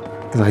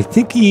 because I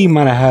think he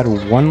might have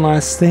had one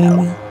last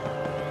thing.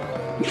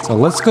 So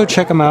let's go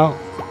check him out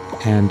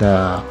and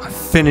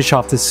finish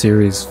off this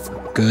series for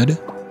good.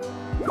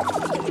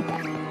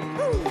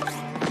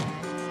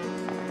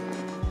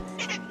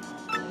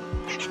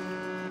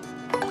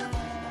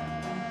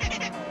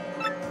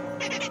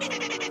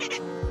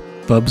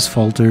 Bub's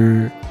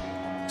Falter.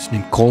 His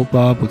name Cold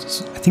Bob. I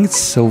think it's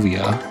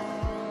Sylvia.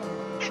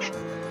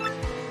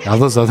 All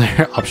those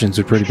other options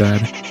are pretty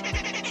bad.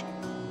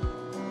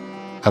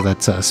 Oh,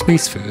 that's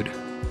space food.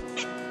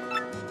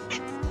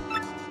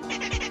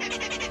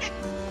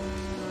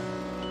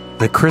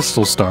 The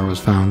crystal star was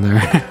found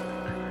there.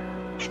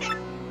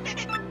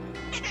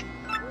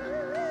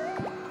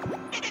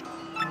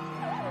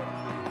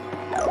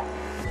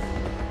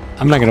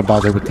 I'm not gonna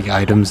bother with the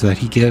items that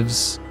he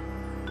gives.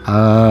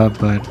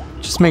 But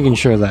just making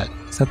sure that...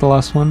 Is that the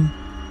last one?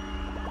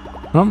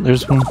 Oh,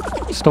 there's one.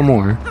 Still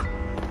more.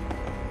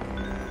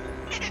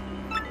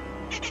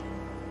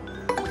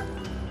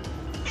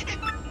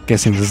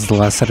 Guessing this is the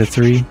last set of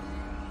 3.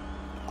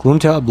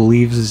 Gloomtail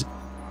believes...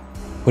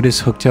 What is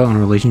Hooktail in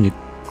relation to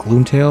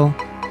Gloomtail?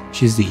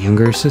 She's the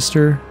younger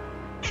sister.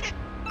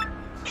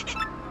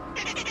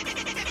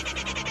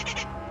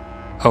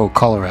 Oh,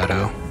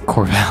 Colorado.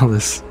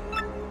 Corvallis.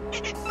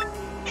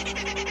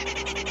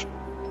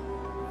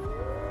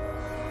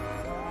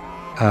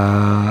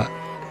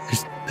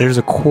 There's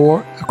a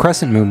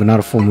crescent moon, but not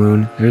a full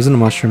moon. There isn't a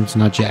mushroom, it's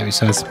not Jabby,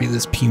 so it has to be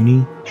this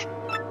puny.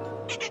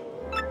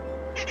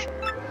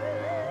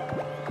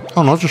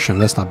 Oh, an ultra shrimp,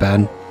 that's not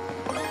bad.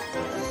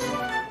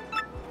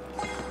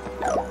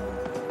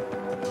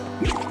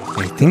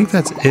 I think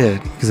that's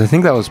it, because I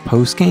think that was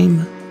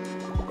post-game.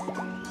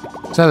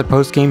 It's either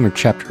post-game or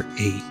chapter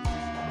 8.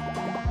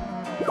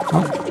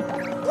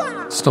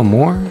 Oh, still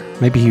more?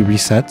 Maybe he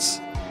resets.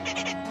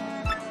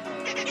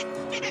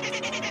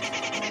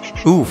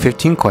 Ooh,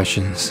 15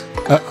 questions.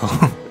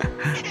 Uh-oh.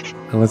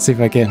 Let's see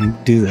if I can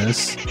do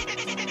this.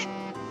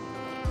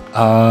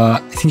 I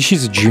think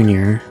she's a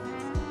junior.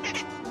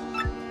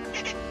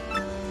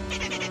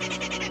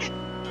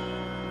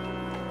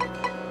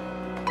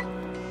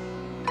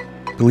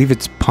 I believe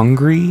it's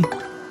Pungry.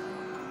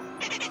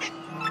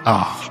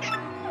 Oh.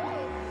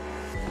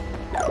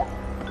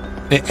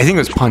 I think it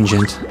was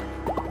Pungent.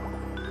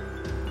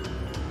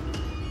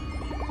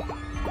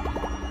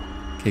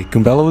 Okay,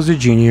 Goombella was a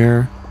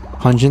junior.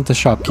 Pungent the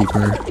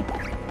shopkeeper. I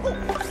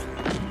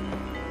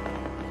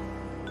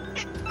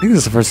think this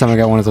is the first time I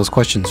got one of those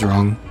questions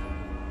wrong.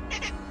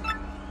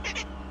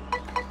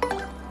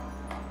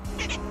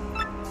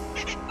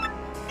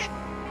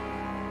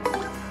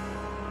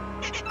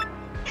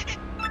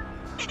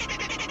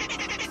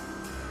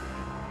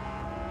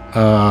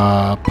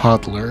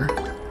 Podler.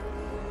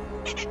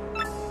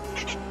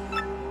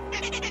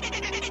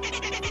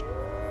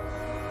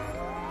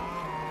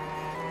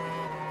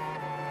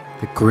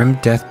 The Grim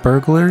Death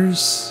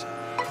Burglars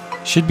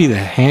should be the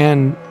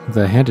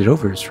handed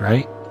overs,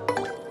 right?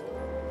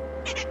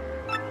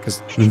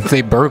 Because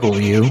they burgle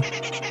you.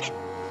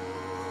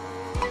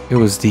 It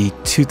was the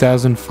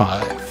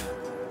 2005.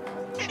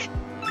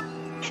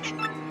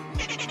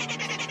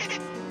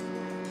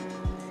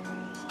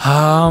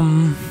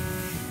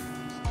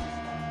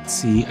 Let's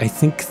see. I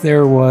think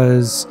there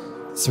was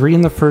 3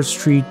 in the first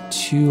tree,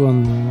 2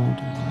 on the...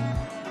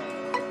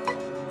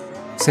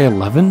 Say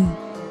 11?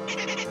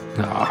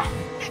 No.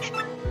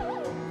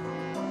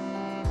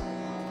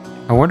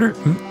 I wonder...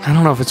 I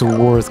don't know if it's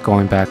worth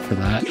going back for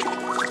that.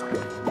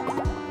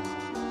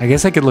 I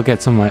guess I could look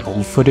at some of my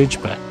old footage,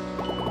 but...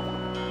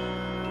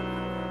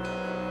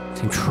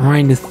 I'm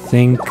trying to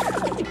think...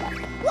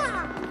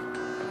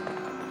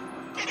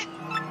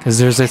 Because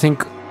there's, I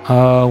think,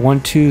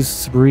 1, 2,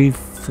 3,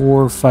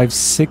 4, 5,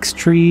 6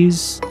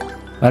 trees.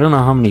 I don't know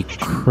how many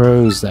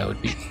crows that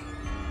would be.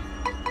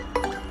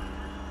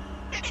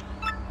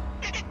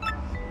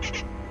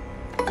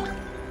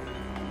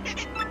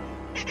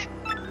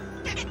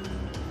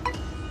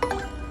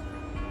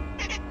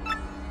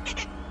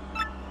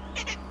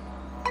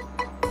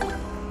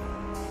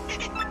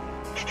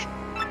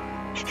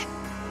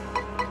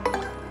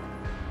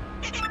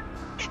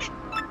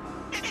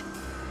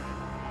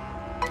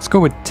 Let's go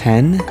with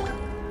 10.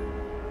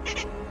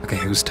 Okay,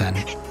 it was 10.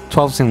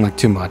 12 seemed like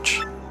too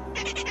much.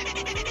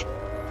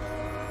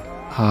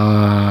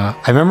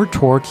 I remember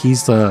Torque,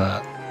 he's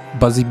the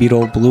Buzzy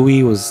Beetle.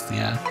 Bluey was,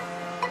 yeah.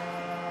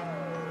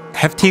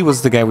 Hefty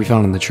was the guy we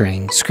found on the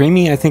train.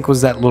 Screamy, I think,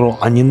 was that little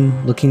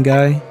onion-looking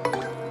guy.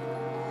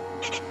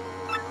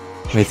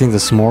 I think the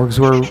Smorgs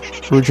were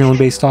originally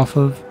based off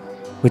of.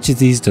 Which of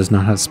these does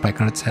not have a spike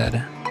on its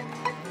head?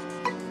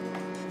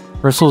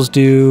 Bristles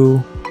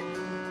do.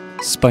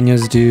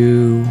 Spanias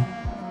do.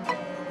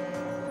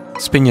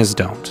 Spinias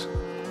don't.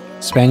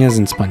 Spanias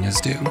and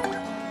Spanias do.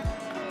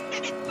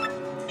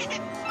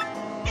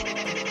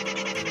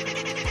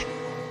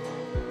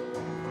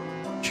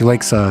 She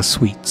likes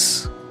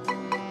sweets.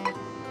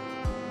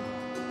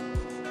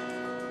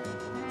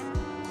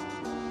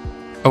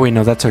 Oh wait,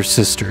 no, that's her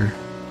sister.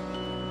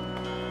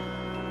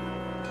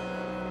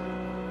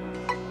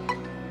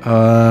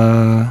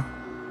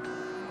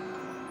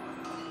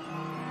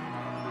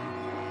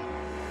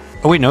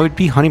 Oh wait, no, it'd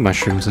be honey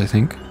mushrooms, I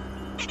think.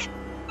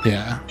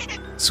 Yeah,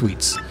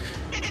 sweets.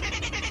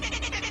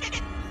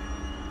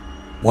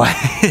 What?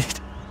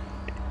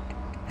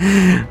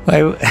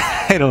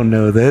 I don't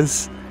know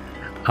this.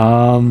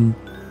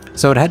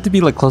 So it had to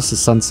be like close to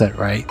sunset,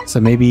 right?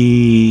 So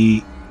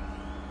maybe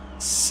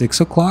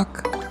 6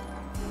 o'clock?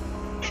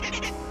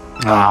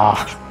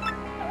 Ah.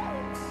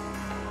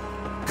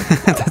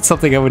 That's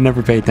something I would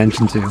never pay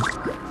attention to.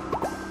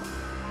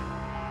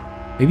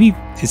 Maybe,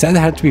 is that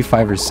had to be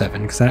 5 or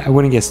 7? Because I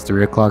wouldn't guess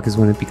 3 o'clock is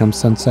when it becomes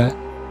sunset.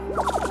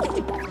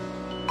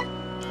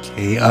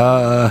 Okay,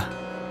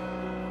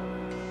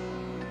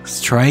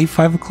 let's try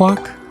 5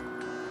 o'clock?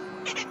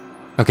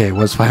 Okay, it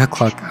was 5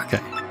 o'clock, okay.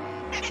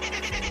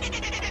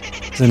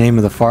 It's the name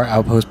of the far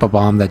outpost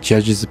Babam that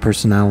judges the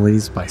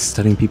personalities by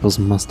studying people's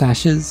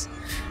mustaches.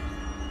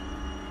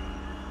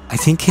 I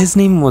think his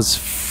name was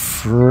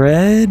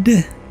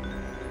Fred?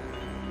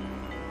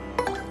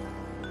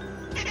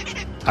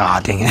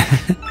 Ah, dang it.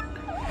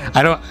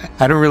 I don't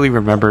really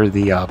remember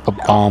the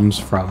bombs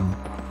from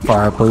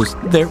Far Outpost.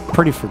 They're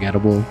pretty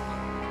forgettable.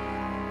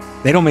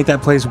 They don't make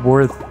that place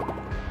worth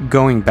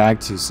going back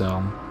to, so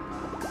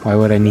why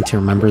would I need to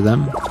remember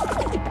them?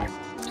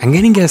 I'm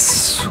gonna guess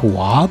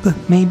Swab,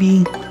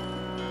 maybe?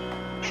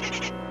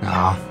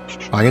 Ah,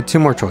 well, I get 2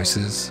 more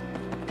choices.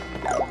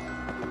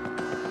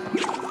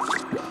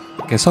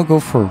 Guess I'll go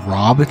for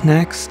Rob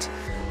next.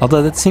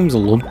 Although that seems a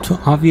little too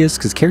obvious,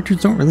 because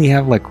characters don't really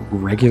have, like,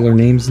 regular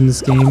names in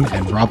this game,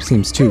 and Rob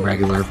seems too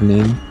regular of a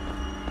name.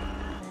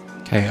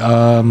 Okay,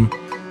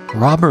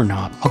 Rob or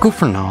Knob? I'll go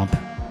for Knob.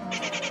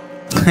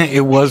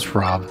 It was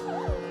Rob.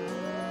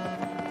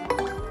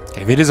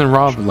 Okay, if it isn't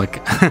Rob, like,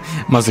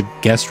 must have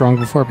guessed wrong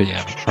before, but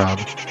yeah,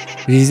 Rob.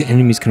 These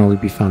enemies can only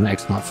be found in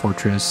Exnaut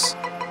Fortress.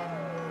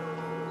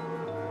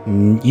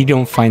 You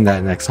don't find that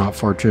in Exnaut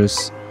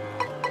Fortress.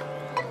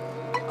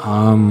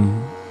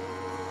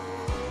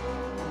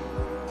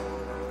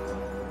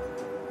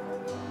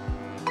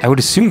 I would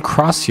assume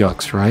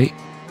Crossyux, right?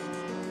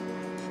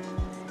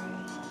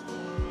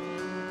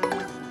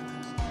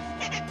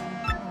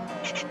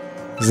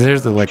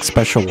 There's the like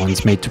special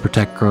ones made to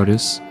protect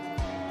Grotus.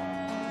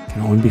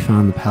 Can only be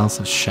found in the Palace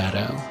of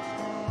Shadow.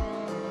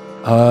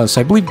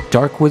 So I believe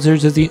Dark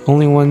Wizards are the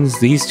only ones.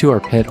 These 2 are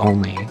pit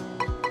only.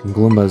 And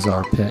Gloombas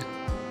are pit.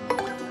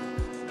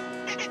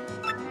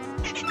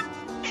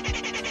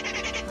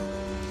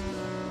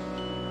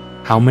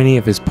 How many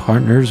of his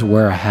partners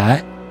wear a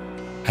hat?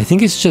 I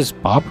think it's just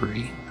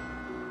Bobbery.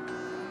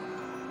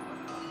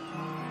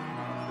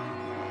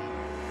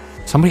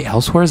 Somebody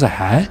else wears a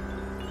hat?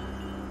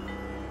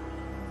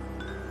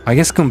 I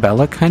guess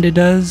Goombella kinda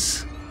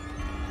does.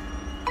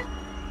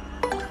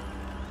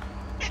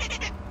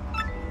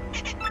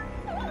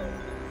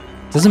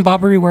 Doesn't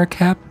Bobbery wear a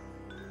cap?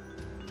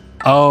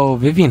 Oh,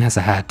 Vivian has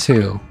a hat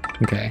too.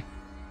 Okay.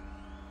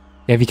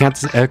 Yeah, if you count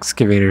this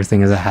excavator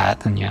thing as a hat,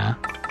 then yeah.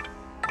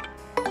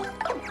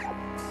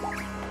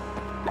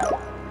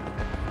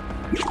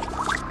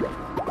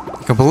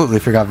 Completely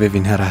forgot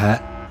Vivian had a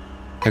hat.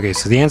 Okay,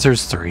 so the answer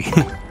is 3.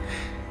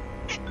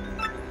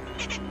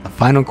 The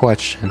final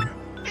question.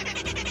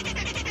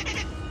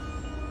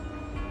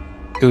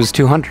 It was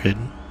 200.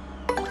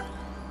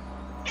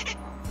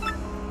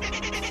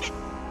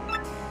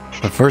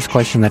 The first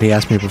question that he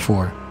asked me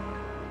before.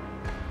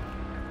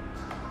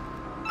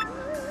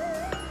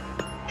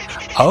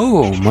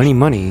 Oh,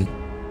 money.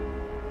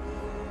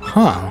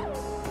 Huh.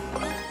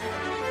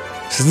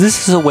 So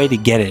this is a way to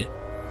get it.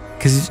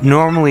 Because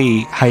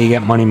normally how you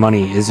get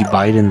money is you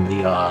buy it in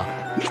the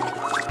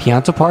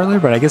Pianta parlor,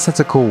 but I guess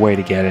that's a cool way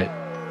to get it.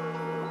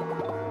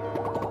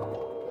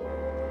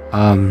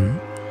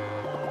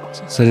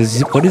 So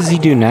what does he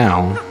do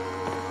now?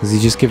 Does he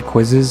just give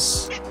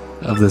quizzes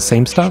of the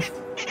same stuff?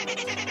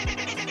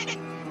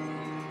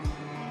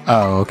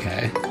 Oh,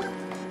 okay.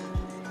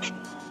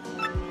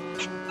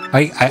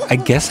 I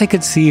guess I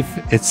could see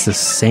if it's the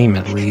same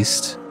at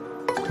least.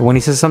 But when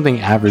he says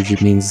something average,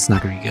 it means it's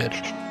not going to be good.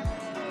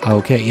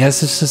 Okay,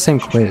 yes, it's the same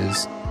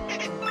quiz.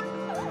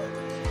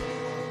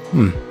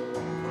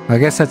 I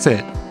guess that's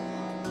it.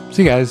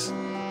 See you guys.